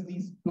is just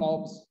these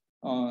blobs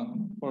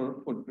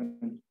for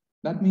footprint.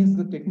 That means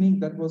the technique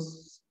that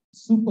was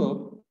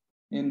superb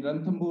in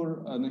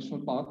Ranthambore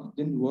National Park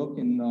didn't work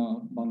in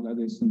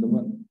Bangladesh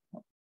Sundarban.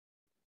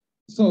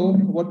 So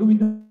what do we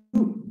do?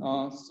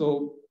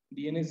 So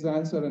DNA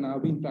science, and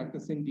I've been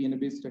practicing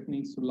DNA-based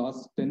techniques for the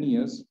last 10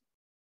 years.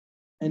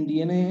 And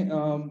DNA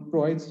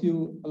provides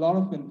you a lot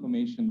of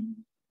information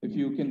if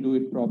you can do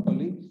it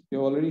properly. You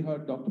already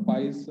heard Dr.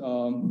 Pai's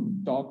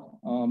talk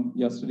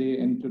yesterday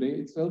and today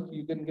itself.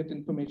 You can get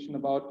information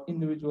about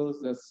individuals,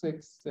 their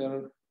sex,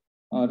 their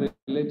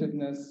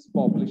relatedness,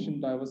 population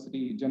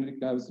diversity,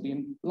 genetic diversity,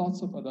 and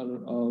lots of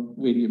other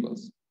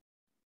variables.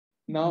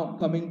 Now,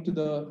 coming to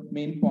the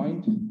main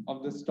point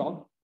of this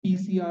talk,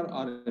 PCR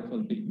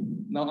RFLP.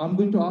 Now, I'm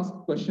going to ask a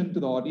question to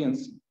the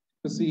audience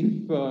to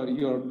see if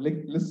you're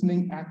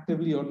listening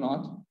actively or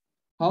not.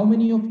 How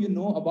many of you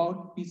know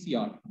about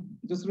PCR?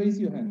 Just raise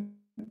your hand.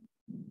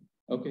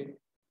 Okay.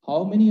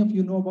 How many of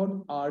you know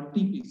about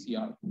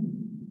RT-PCR?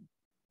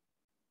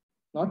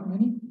 Not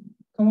many?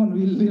 Come on,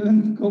 we'll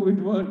learn the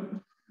COVID word.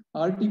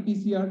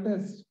 RT-PCR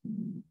test.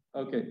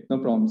 Okay, no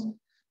problems.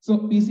 So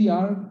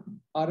PCR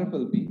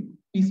RFLP.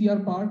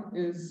 PCR part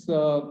is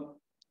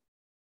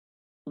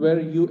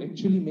where you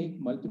actually make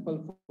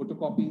multiple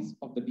photocopies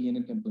of the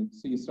DNA template.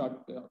 So you start,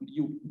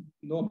 you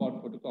know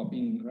about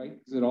photocopying, right?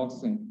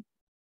 Xeroxing.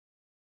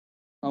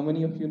 How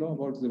many of you know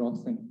about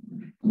Xeroxing?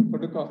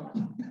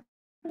 Photocopy.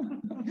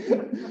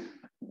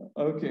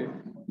 Okay.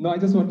 No, I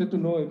just wanted to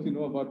know if you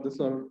know about this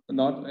or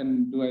not,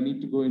 and do I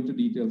need to go into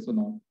details or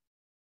not?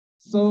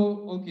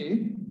 So,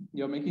 okay,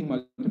 you're making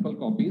multiple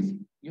copies.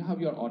 You have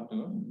your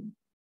otter,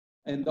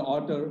 and the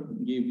otter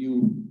gave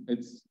you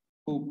its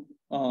poop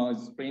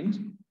Spraint.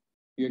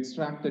 You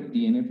extracted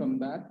DNA from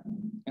that,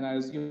 and I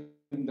assume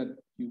that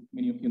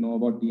many of you know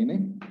about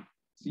DNA.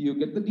 So you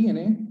get the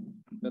DNA,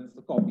 that's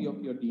the copy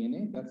of your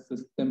DNA, that's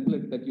the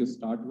template that you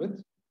start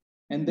with.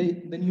 And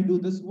then you do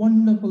this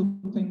wonderful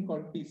thing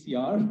called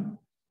PCR.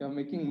 You're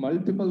making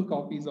multiple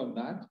copies of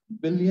that,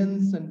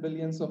 billions and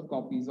billions of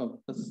copies of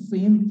the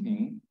same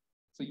thing.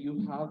 So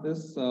you have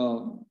this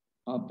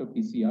after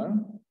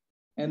PCR.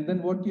 And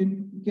then what you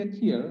get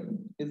here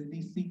is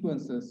these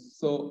sequences.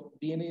 So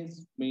DNA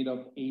is made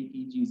of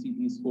 80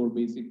 GC, 4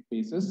 basic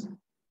bases,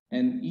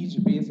 and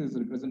each base is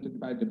represented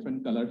by a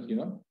different color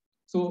here.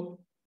 So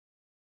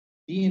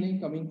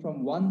DNA coming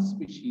from one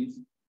species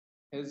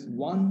has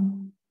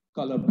one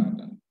color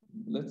pattern.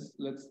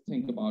 Let's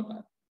think about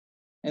that.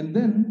 And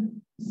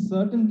then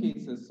certain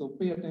cases, so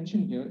pay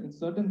attention here, in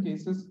certain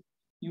cases,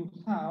 you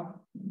have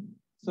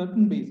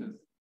certain bases,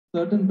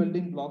 certain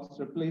building blocks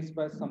replaced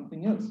by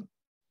something else.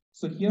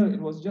 So here it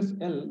was just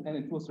L and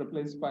it was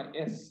replaced by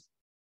S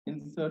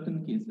in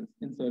certain cases,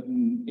 in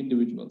certain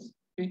individuals.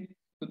 Okay,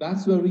 so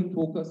that's where we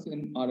focus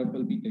in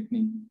RFLP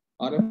technique.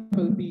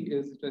 RFLP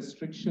is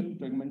restriction,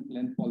 fragment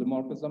length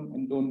polymorphism,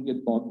 and don't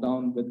get bogged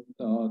down with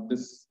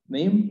this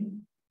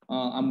name.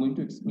 I'm going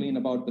to explain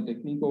about the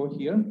technique over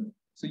here.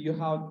 So you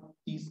have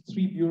these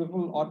 3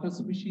 beautiful otter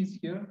species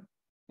here,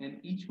 and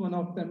each one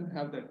of them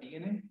have their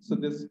DNA. So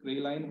this gray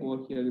line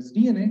over here is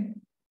DNA.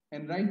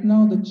 And right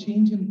now, the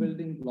change in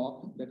building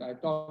block that I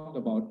talked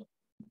about,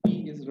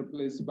 P is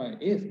replaced by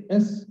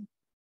S.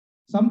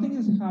 Something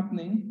is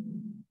happening,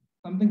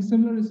 something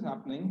similar is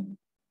happening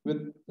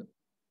with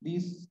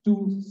these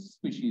 2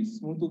 species,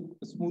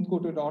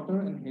 smooth-coated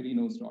otter and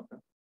hairy-nosed otter.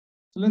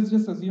 So let's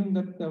just assume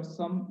that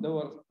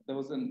there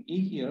was an A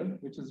here,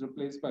 which is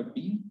replaced by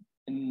B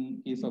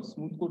in case of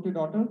smooth-coated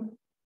otter,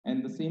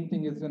 and the same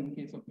thing is in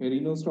case of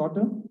hairy-nosed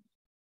otter.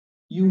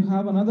 You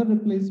have another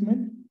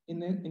replacement.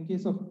 In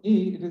case of A,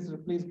 it is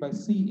replaced by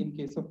C in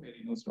case of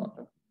hairy-nosed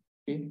otter.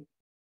 Okay,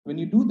 when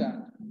you do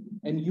that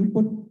and you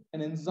put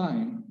an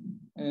enzyme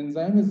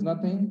is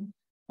nothing.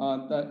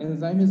 The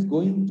enzyme is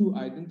going to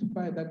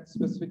identify that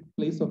specific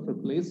place of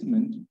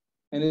replacement,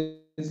 and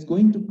it is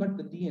going to cut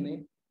the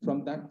DNA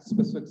from that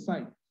specific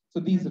site. So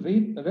these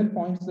red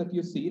points that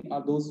you see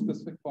are those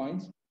specific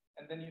points,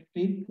 and then you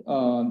take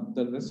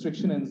the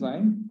restriction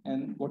enzyme,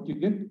 and what you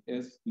get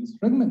is these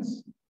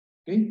fragments.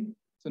 Okay,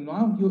 so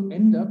now you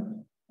end up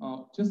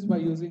just by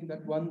using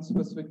that one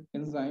specific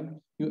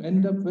enzyme, you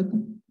end up with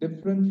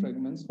different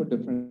fragments for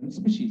different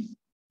species.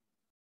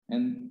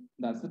 And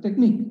that's the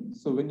technique.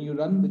 So when you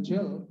run the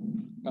gel,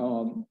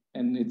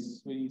 and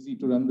it's very easy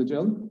to run the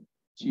gel,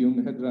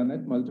 Chiung had run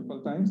it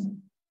multiple times.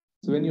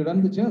 So when you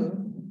run the gel,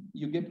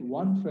 you get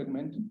one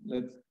fragment.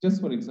 Let's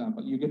just, for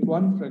example, you get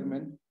one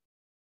fragment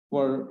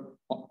for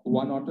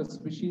one otter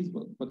species.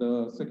 For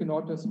the second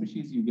otter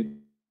species, you get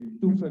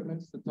 2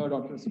 fragments. The third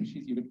otter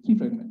species, you get 3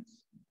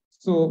 fragments.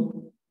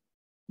 So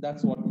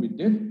that's what we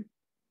did.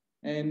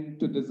 And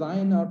to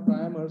design our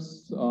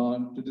primers,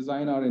 to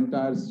design our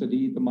entire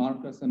study, the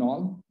markers and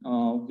all,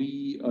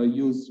 we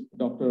used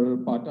Dr.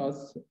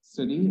 Pata's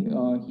study.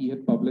 He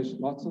had published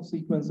lots of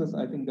sequences.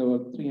 I think there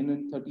were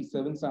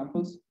 337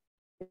 samples,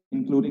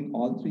 including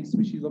all 3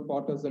 species of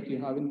otters that you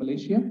have in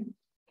Malaysia.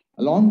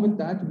 Along with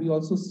that, we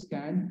also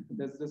scanned,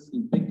 there's this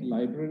big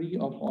library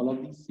of all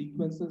of these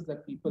sequences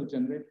that people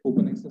generate,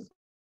 open access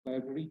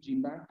library,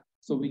 GeneBank.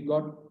 So we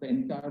got the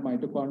entire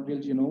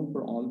mitochondrial genome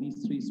for all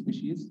these 3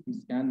 species. We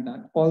scanned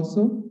that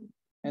also.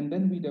 And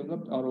then we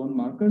developed our own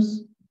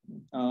markers.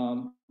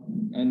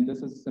 And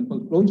this is a simple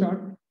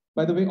flowchart.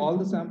 By the way, all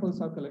the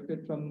samples are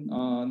collected from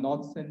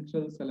North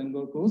Central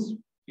Selangor Coast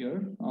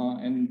here.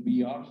 And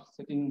we are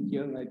sitting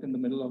here right in the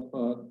middle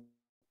of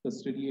the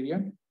study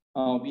area.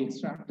 We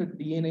extracted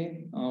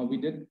DNA. We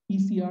did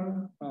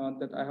PCR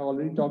that I have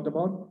already talked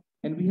about.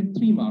 And we had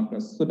 3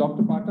 markers. So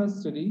Dr.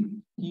 Pata's study,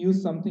 he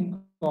used something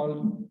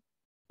called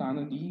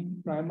D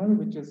primer,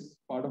 which is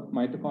part of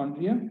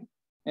mitochondria.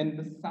 And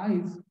the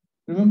size,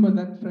 remember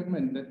that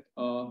fragment, that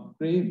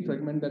gray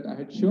fragment that I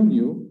had shown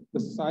you,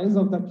 the size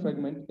of that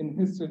fragment in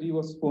his study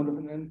was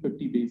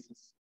 450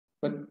 bases.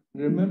 But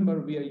remember,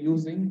 we are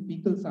using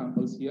fecal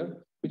samples here,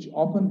 which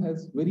often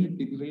has very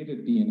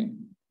degraded DNA.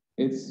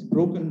 It's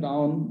broken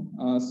down,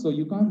 so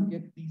you can't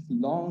get these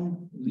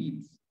long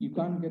reads. You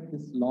can't get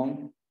this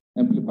long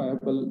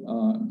amplifiable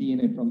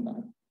DNA from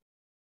that.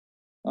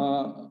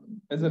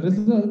 As a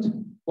result,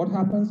 what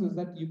happens is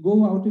that you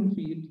go out in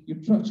field, you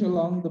trudge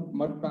along the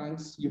mud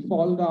banks, you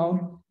fall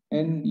down,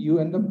 and you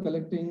end up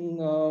collecting,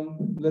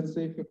 let's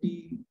say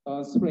 50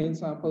 Spraint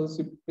samples,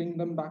 you bring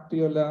them back to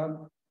your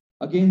lab.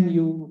 Again,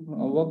 you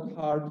work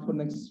hard for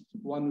next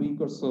 1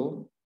 week or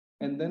so.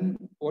 And then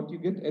what you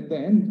get at the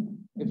end,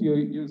 if you're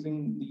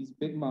using these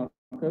big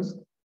markers,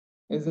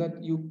 is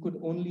that you could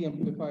only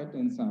amplify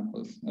 10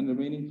 samples, and the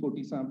remaining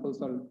 40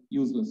 samples are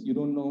useless. You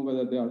don't know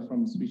whether they are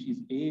from species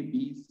A,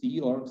 B, C,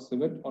 or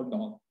civet, or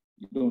dog.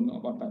 You don't know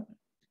about that.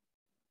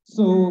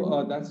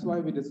 So that's why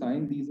we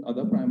designed these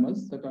other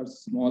primers that are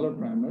smaller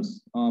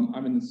primers,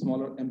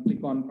 smaller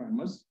amplicon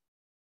primers.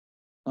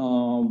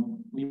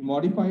 We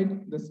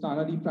modified this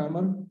TANA-D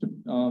primer,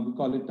 we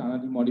call it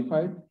TANA-D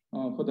modified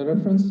for the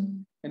reference,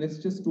 and it's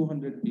just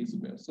 200 base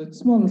pairs. So it's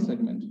smaller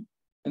segment,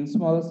 and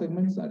smaller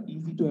segments are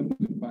easy to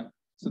amplify.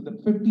 So the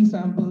 50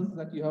 samples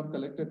that you have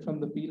collected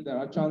from the field, there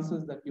are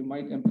chances that you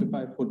might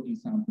amplify 40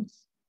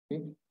 samples.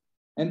 Okay.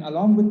 And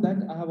along with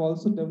that, I have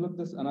also developed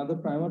this another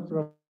primer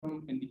from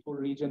ND4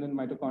 region in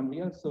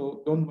mitochondria.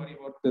 So don't worry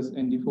about this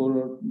ND4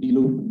 or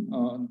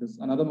D-loop, this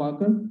another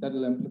marker that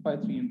will amplify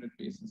 300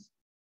 bases.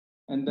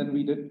 And then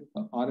we did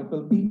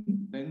RFLP,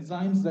 the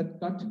enzymes that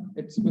cut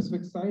at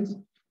specific sites.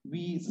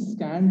 We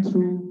scanned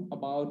through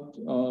about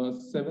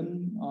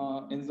 7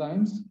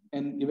 enzymes,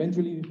 and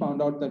eventually we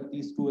found out that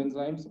these 2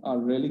 enzymes are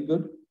really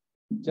good.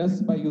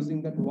 Just by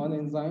using that one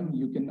enzyme,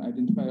 you can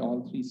identify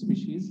all 3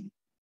 species.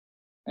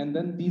 And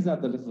then these are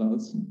the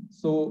results.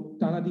 So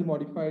TANA-D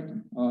modified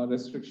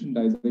restriction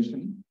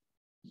digestion.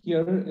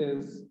 Here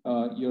is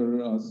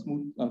your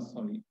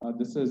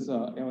this is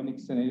Aeonic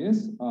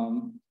cinereus.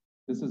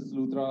 This is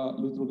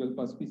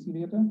Luthrogelpa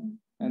speciliata,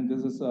 and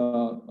this is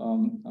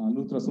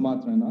Luthra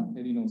sumatrana,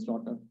 hairy-nosed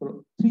otter.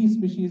 For 3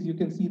 species, you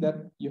can see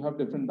that you have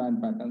different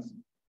band patterns.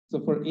 So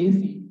for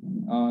AC,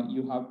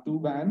 you have 2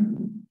 bands.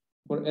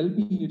 For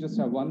LP, you just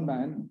have 1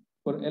 band.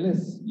 For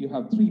LS, you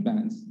have 3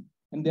 bands,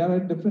 and they are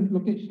at different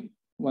locations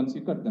once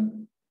you cut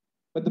them.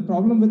 But the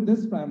problem with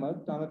this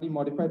primer, TANA-D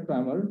modified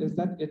primer, is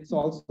that it's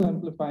also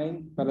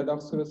amplifying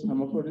Paradoxurus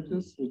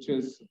hermaphroditus, which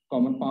is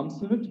common palm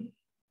civet.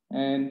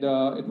 And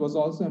it was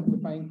also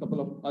amplifying a couple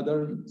of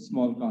other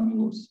small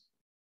carnivores.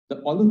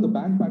 Although the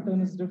band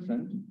pattern is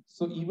different,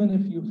 so even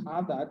if you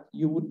have that,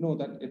 you would know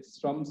that it's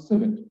from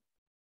civet.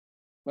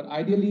 But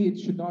ideally, it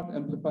should not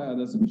amplify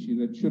other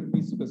species. It should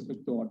be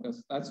specific to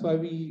otters. That's why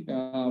we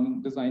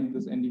designed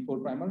this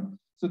ND4 primer.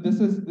 So these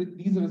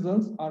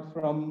results are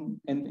from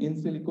an in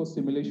silico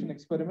simulation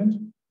experiment.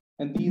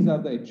 And these are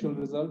the actual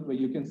results where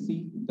you can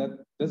see that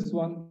this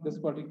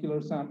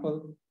particular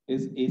sample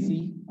is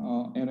AC,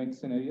 Aeonic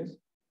cinereus.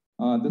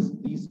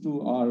 These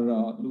 2 are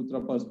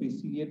Luthra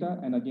perspiciata,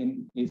 and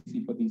again,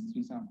 AC for these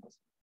 3 samples.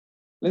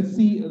 Let's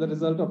see the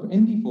result of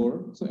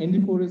ND4. So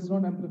ND4 is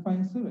not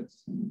amplifying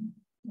civets.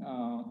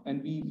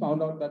 And we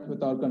found out that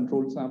with our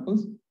controlled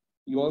samples.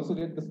 You also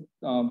get the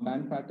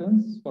band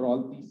patterns for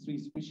all these 3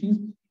 species.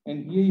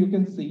 And here you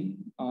can see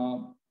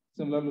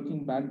similar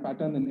looking band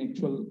pattern in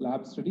actual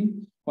lab study.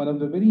 One of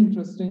the very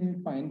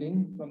interesting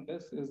findings from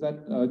this is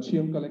that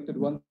Chium collected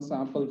 1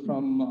 sample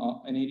from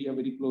an area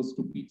very close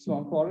to peat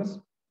swamp forest.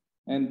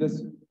 And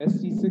this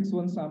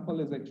ST61 sample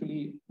is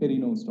actually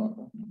hairy-nosed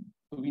otter.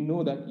 So we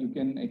know that you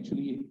can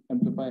actually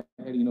amplify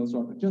hairy-nosed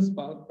otter just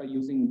by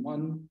using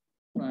 1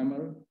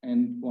 primer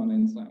and 1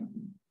 enzyme.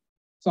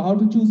 So how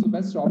to choose the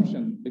best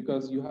option?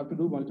 Because you have to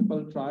do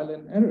multiple trial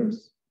and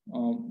errors.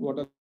 What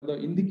are the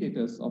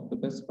indicators of the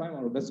best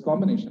primer or best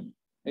combination?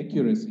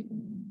 Accuracy.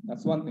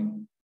 That's one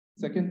thing.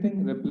 Second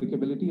thing,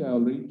 replicability. I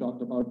already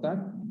talked about that.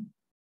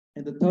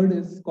 And the third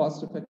is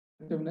cost effectiveness.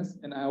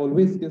 And I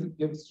always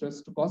give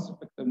stress to cost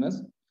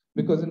effectiveness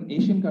because in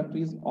Asian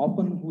countries,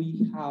 often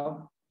we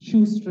have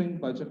shoestring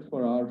budget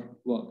for our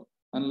work.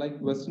 Unlike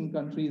Western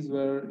countries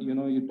where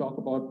you talk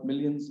about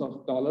millions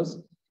of dollars,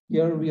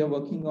 here we are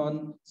working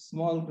on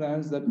small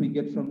grants that we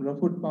get from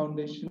Rafoot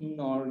Foundation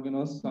or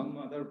some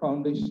other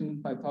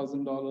foundation,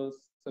 $5,000,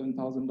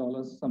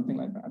 $7,000, something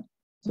like that.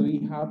 So we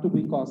have to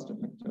be cost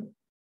effective.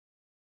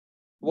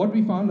 What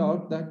we found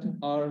out that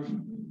our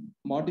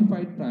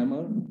modified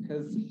primer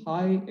has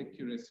high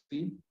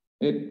accuracy.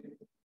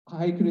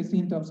 High accuracy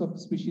in terms of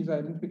species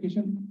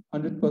identification,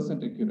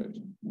 100% accurate.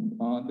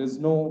 There's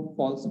no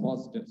false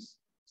positives.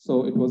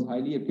 So it was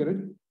highly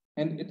accurate.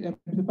 And it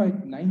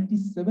amplified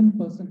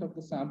 97% of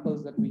the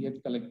samples that we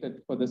had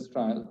collected for this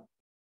trial.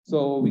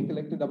 So we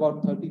collected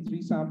about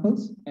 33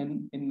 samples,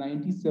 and in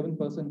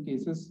 97%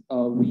 cases,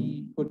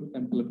 we could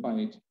amplify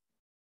it.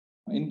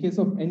 In case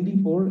of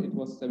ND4, it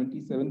was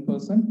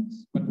 77%,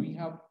 but we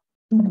have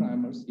 2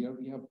 primers here.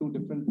 We have 2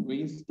 different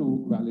ways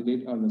to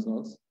validate our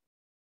results.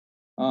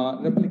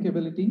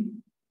 Replicability.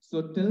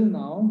 So till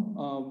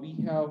now, we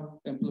have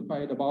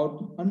amplified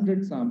about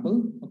 100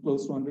 samples,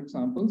 close to 100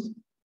 samples.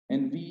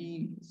 And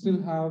we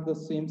still have the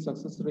same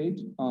success rate,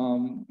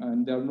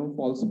 and there are no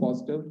false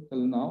positive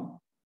till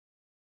now.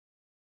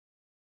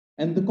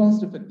 And the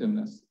cost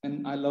effectiveness,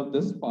 and I love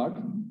this part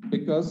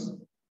because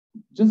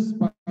just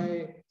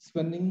by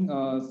spending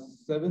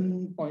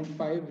 7.5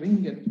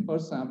 ringgit per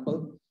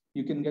sample,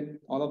 you can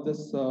get all of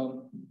this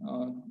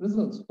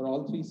results for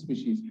all 3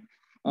 species.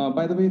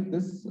 By the way,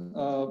 this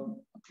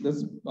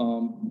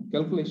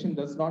calculation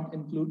does not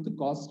include the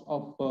cost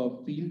of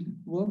field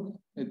work.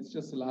 It's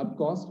just lab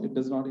cost. It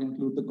does not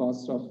include the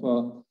cost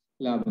of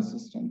lab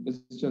assistant.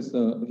 It's just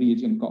the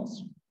reagent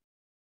cost.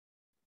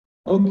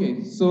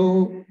 Okay,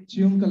 so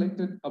Chium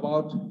collected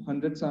about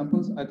 100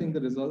 samples. I think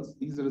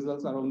these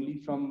results are only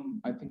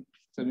from, I think,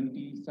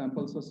 70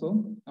 samples or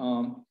so.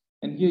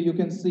 And here you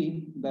can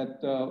see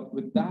that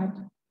with that,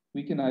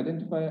 we can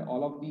identify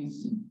all of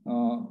these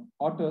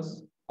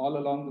otters all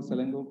along the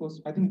Selangor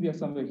coast. I think we are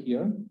somewhere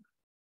here.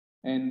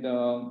 And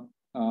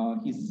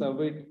he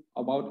surveyed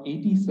about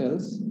 80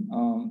 cells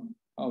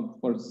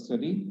for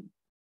study.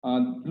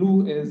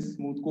 Blue is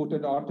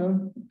smooth-coated otter,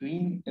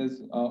 green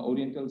is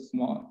oriental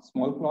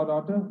small clawed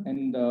otter,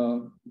 and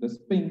this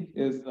pink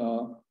is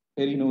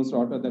hairy-nosed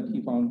otter that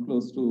he found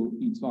close to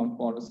Pete's Farm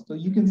Forest. So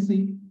you can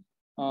see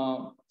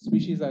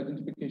species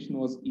identification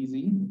was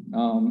easy,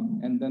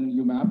 and then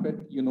you map it,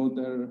 you know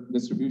their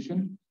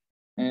distribution.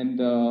 And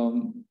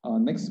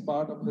next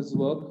part of his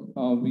work,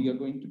 we are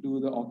going to do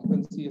the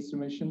occupancy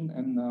estimation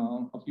and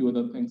a few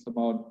other things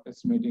about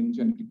estimating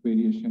genetic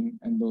variation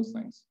and those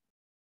things.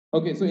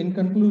 Okay, so in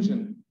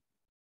conclusion,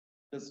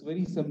 this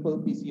very simple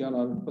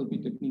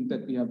PCR-RFLP technique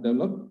that we have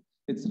developed,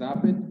 it's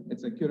rapid,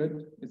 it's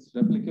accurate, it's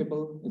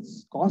replicable,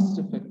 it's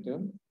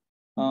cost-effective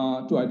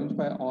to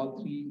identify all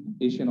 3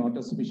 Asian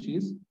otter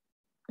species.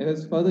 It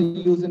is further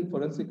used in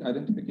forensic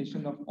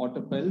identification of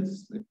otter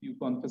pelts. If you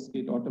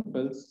confiscate otter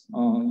pelts,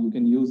 you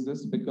can use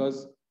this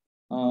because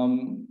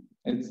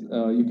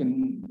you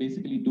can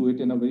basically do it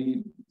in a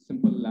very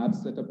simple lab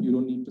setup. You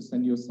don't need to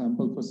send your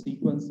sample for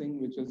sequencing,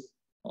 which is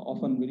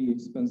often very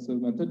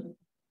expensive method.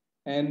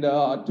 And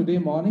today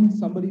morning,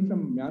 somebody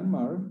from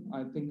Myanmar,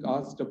 I think,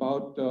 asked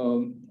about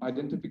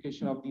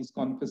identification of these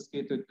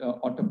confiscated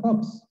otter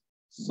pups.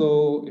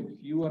 So if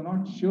you are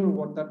not sure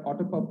what that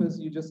otter pup is,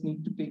 you just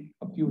need to take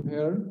a few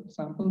hair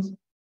samples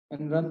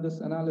and run this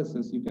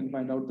analysis. You can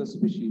find out the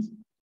species.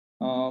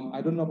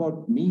 I don't know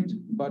about meat,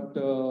 but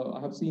I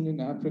have seen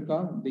in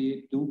Africa,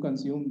 they do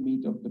consume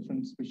meat of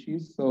different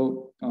species.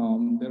 So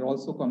they're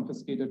also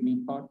confiscated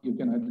meat part. You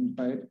can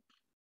identify it.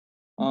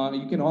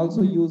 You can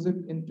also use it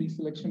in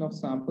pre-selection of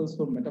samples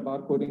for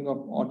metabarcoding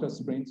of otter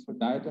sprains for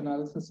diet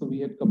analysis. So we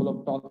had a couple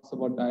of talks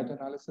about diet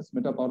analysis.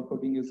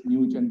 Metabarcoding is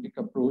new genetic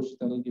approach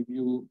that will give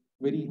you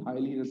very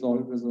highly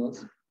resolved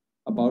results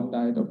about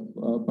diet of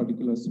a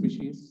particular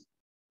species.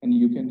 And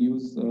you can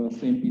use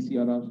same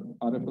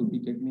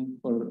PCR-RFLP technique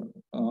for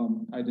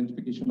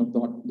identification of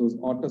those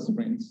otter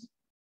sprains.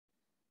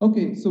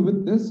 Okay, so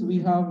with this, we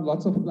have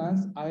lots of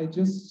plans. I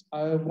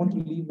want to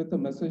leave with a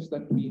message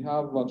that we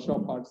have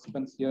workshop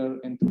participants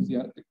here,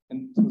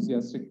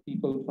 enthusiastic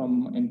people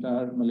from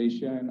entire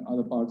Malaysia and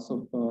other parts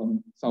of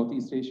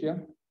Southeast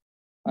Asia.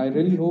 I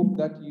really hope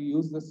that you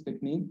use this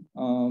technique,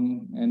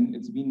 and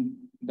it's been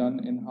done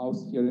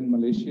in-house here in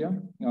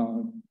Malaysia,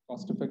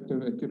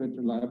 cost-effective, accurate,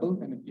 reliable.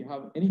 And if you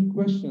have any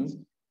questions,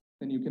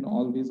 then you can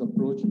always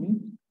approach me.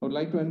 I would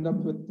like to end up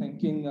with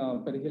thanking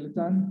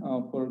Perihilitan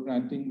for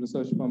granting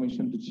research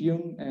permission to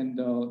Cheung and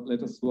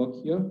let us work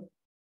here.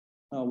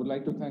 I would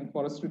like to thank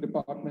Forestry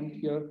Department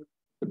here,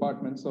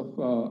 Department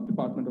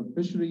of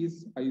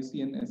Fisheries,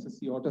 IUCN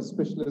SSC Otter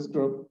Specialist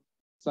Group,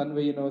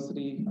 Sunway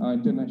University,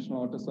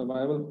 International Otter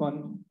Survival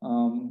Fund,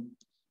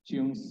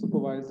 Cheung's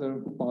supervisor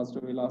who passed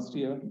away last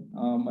year,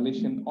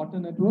 Malaysian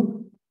Otter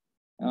Network,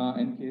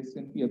 and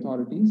KSNP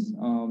authorities.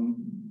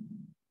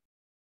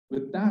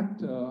 With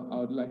that, I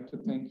would like to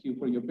thank you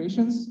for your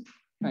patience.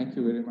 Thank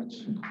you very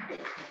much.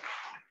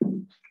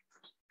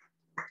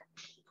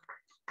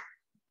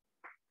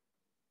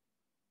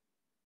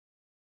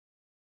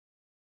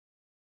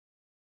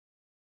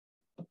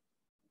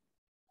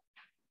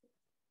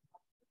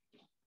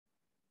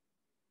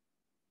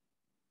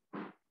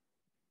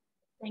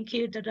 Thank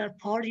you, Dr.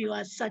 Paul,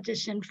 your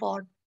suggestion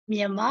for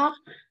Myanmar.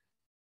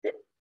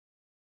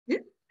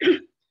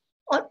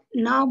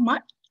 Now,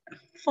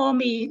 for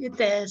me,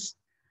 there's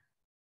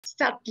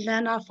start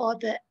learner for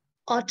the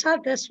otter.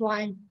 That's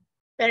why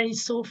very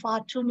so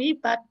far to me,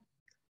 but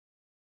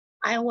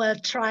I will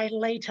try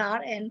later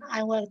and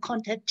I will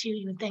contact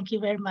you. Thank you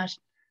very much.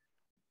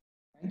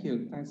 Thank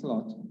you. Thanks a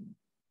lot.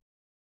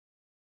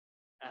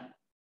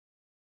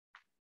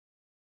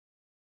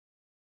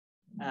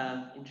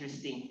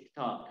 Interesting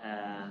talk,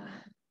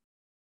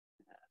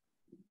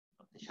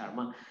 Dr.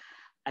 Sharma.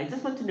 I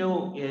just want to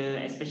know,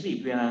 especially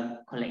if we are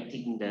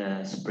collecting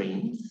the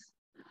sprains,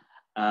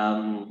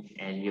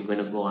 and you're going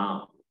to go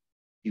out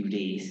a few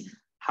days,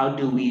 how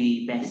do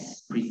we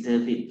best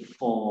preserve it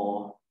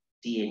for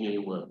DNA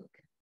work?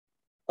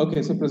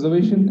 Okay, so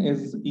preservation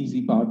is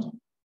easy part,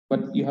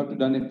 but you have to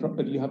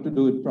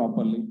do it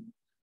properly.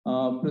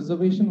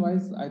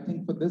 Preservation-wise, I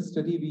think for this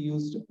study we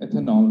used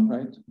ethanol,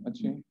 right,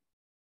 Achim?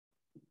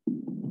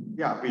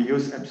 Yeah, we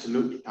use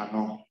absolute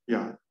ethanol.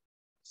 Yeah.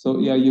 So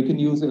yeah, you can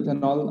use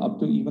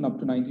ethanol even up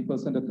to 90%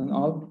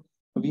 ethanol.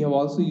 We have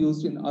also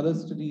used in other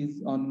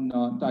studies on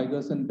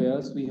tigers and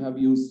bears, we have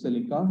used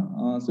silica.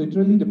 So it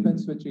really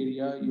depends which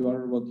area you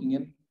are working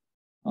in.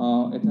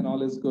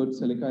 Ethanol is good,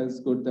 silica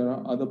is good. There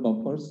are other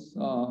buffers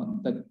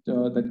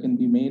that can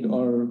be made,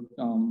 or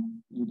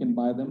you can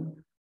buy them.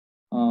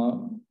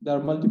 There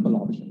are multiple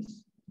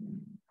options.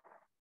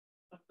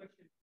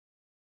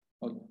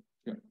 Okay,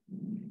 sure.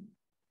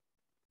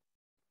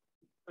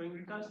 So in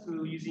regards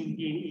to using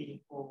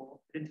DNA for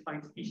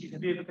identifying species,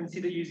 have you ever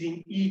considered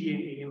using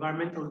eDNA,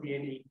 environmental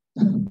DNA?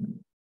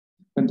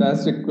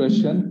 Fantastic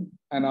question,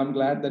 and I'm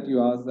glad that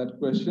you asked that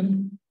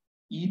question.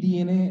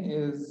 eDNA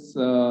is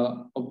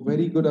a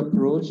very good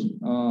approach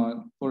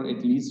for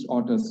at least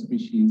otter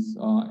species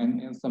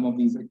and some of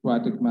these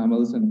aquatic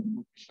mammals and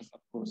fishes, of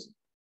course.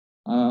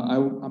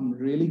 I'm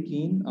really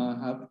keen. I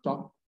have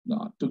talked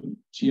to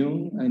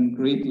Cheung in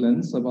great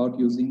lengths about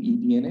using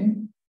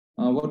eDNA.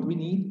 What we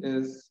need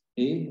is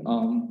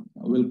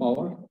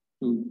willpower,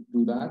 to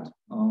do that,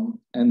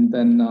 and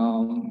then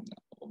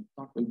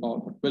not willpower,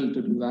 but will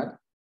to do that,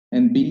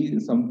 and B,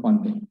 some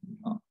funding.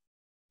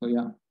 So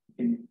yeah.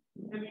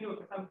 Let me know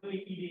because I'm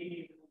doing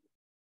EDA.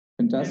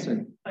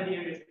 Fantastic.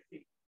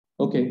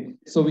 Okay,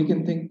 so we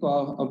can think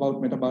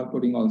about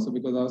metabarcoding also,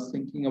 because I was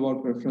thinking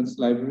about reference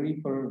library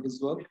for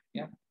his work.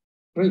 Yeah,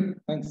 great,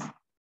 thanks.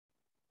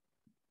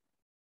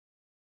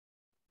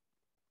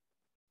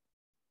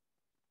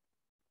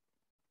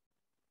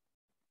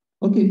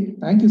 Okay,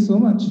 thank you so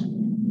much.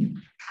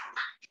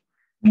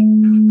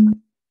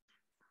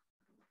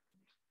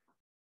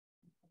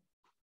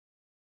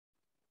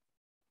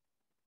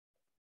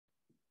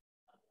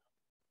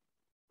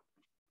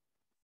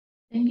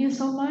 Thank you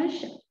so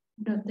much,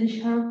 Dr.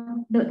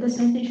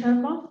 Sandeep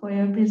Sharma, for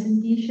your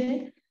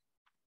presentation.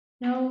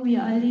 Now we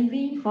are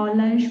leaving for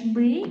lunch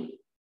break.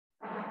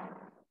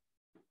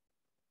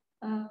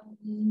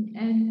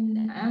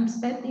 And I'm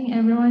expecting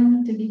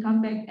everyone to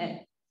come back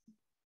at.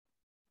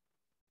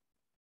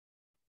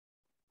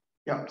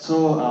 Yeah,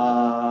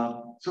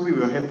 so we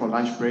will head for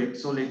lunch break.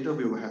 So later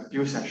we will have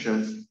few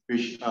sessions,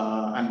 which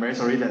I'm very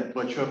sorry that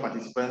virtual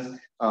participants,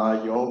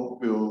 you all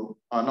will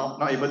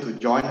not able to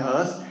join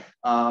us.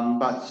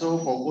 But so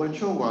for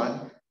virtual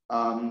one,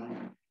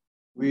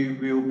 we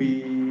will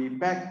be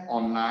back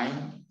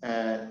online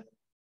at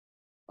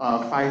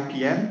 5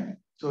 p.m.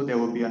 So there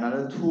will be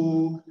another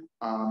two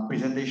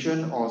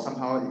presentation, or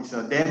somehow it's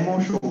a demo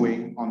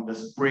showing on the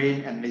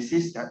Spraint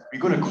analysis that we're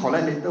going to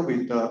collect later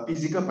with the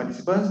physical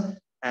participants,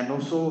 and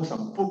also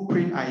some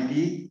footprint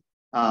ID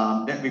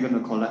that we're going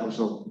to collect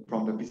also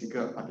from the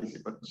physical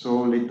participants.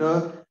 So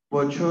later,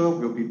 virtual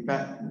will be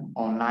back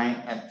online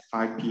at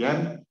 5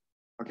 p.m.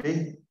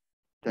 Okay,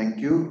 thank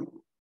you.